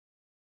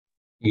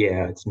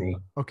 Yeah, it's me.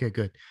 Okay,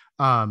 good.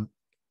 I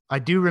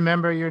do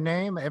remember your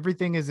name.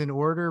 Everything is in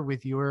order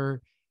with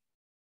your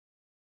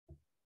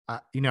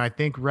I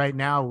think right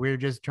now we're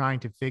just trying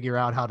to figure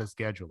out how to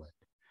schedule it.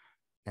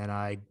 And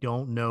I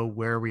don't know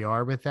where we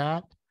are with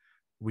that.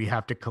 We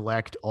have to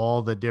collect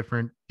all the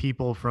different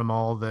people from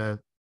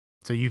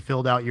so you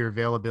filled out your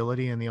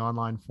availability in the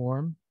online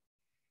form?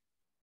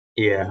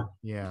 Yeah.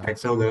 Yeah. I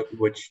filled out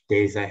which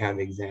days I have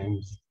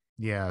exams.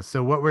 Yeah.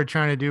 So what we're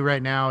trying to do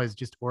right now is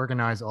just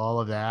organize all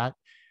of that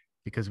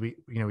because we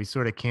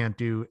sort of can't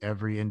do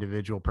every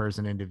individual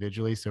person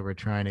individually. So we're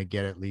trying to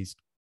get at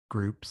least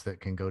groups that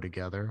can go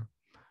together.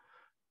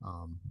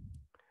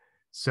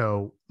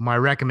 So my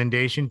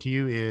recommendation to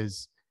you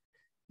is,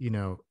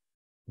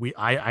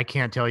 I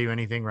can't tell you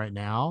anything right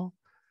now.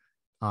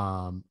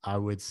 I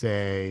would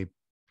say,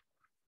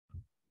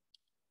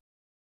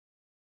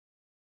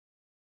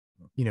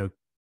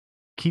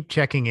 keep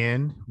checking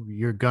in.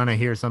 You're gonna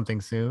hear something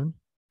soon.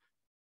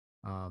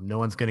 No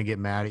one's gonna get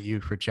mad at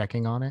you for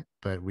checking on it,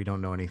 but we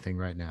don't know anything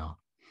right now.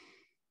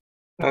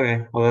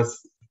 Okay, well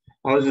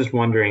I was just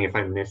wondering if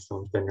I missed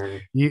something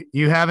or.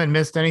 You haven't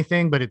missed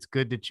anything, but it's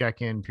good to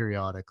check in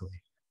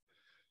periodically.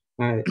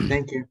 All right,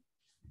 thank you.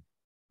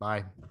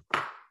 Bye.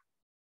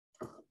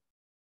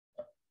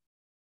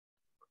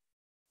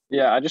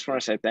 Yeah, I just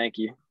want to say thank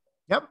you.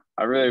 Yep.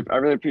 I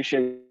really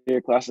appreciate your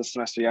class this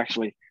semester. You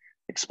actually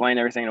explained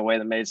everything in a way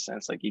that made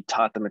sense. Like you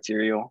taught the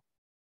material.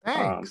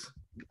 Thanks.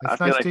 It's I nice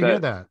feel like to hear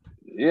that.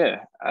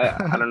 Yeah,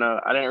 I don't know.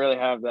 I didn't really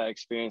have that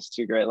experience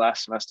too great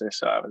last semester,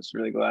 so I was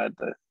really glad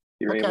that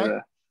you were able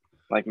to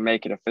like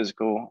make it a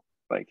physical.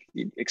 Like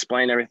you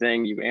explain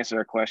everything, you answer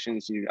our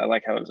questions. I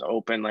like how it was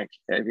open. Like,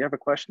 hey, if you have a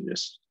question,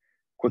 just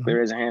quickly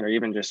raise a hand, or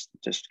even just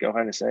go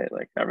ahead and say it.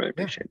 Like, I really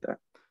appreciate that.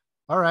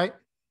 All right.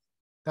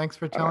 Thanks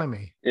for telling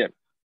me. Yep.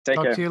 Take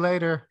care. Talk to you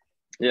later.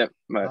 Yep.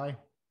 Bye. Bye.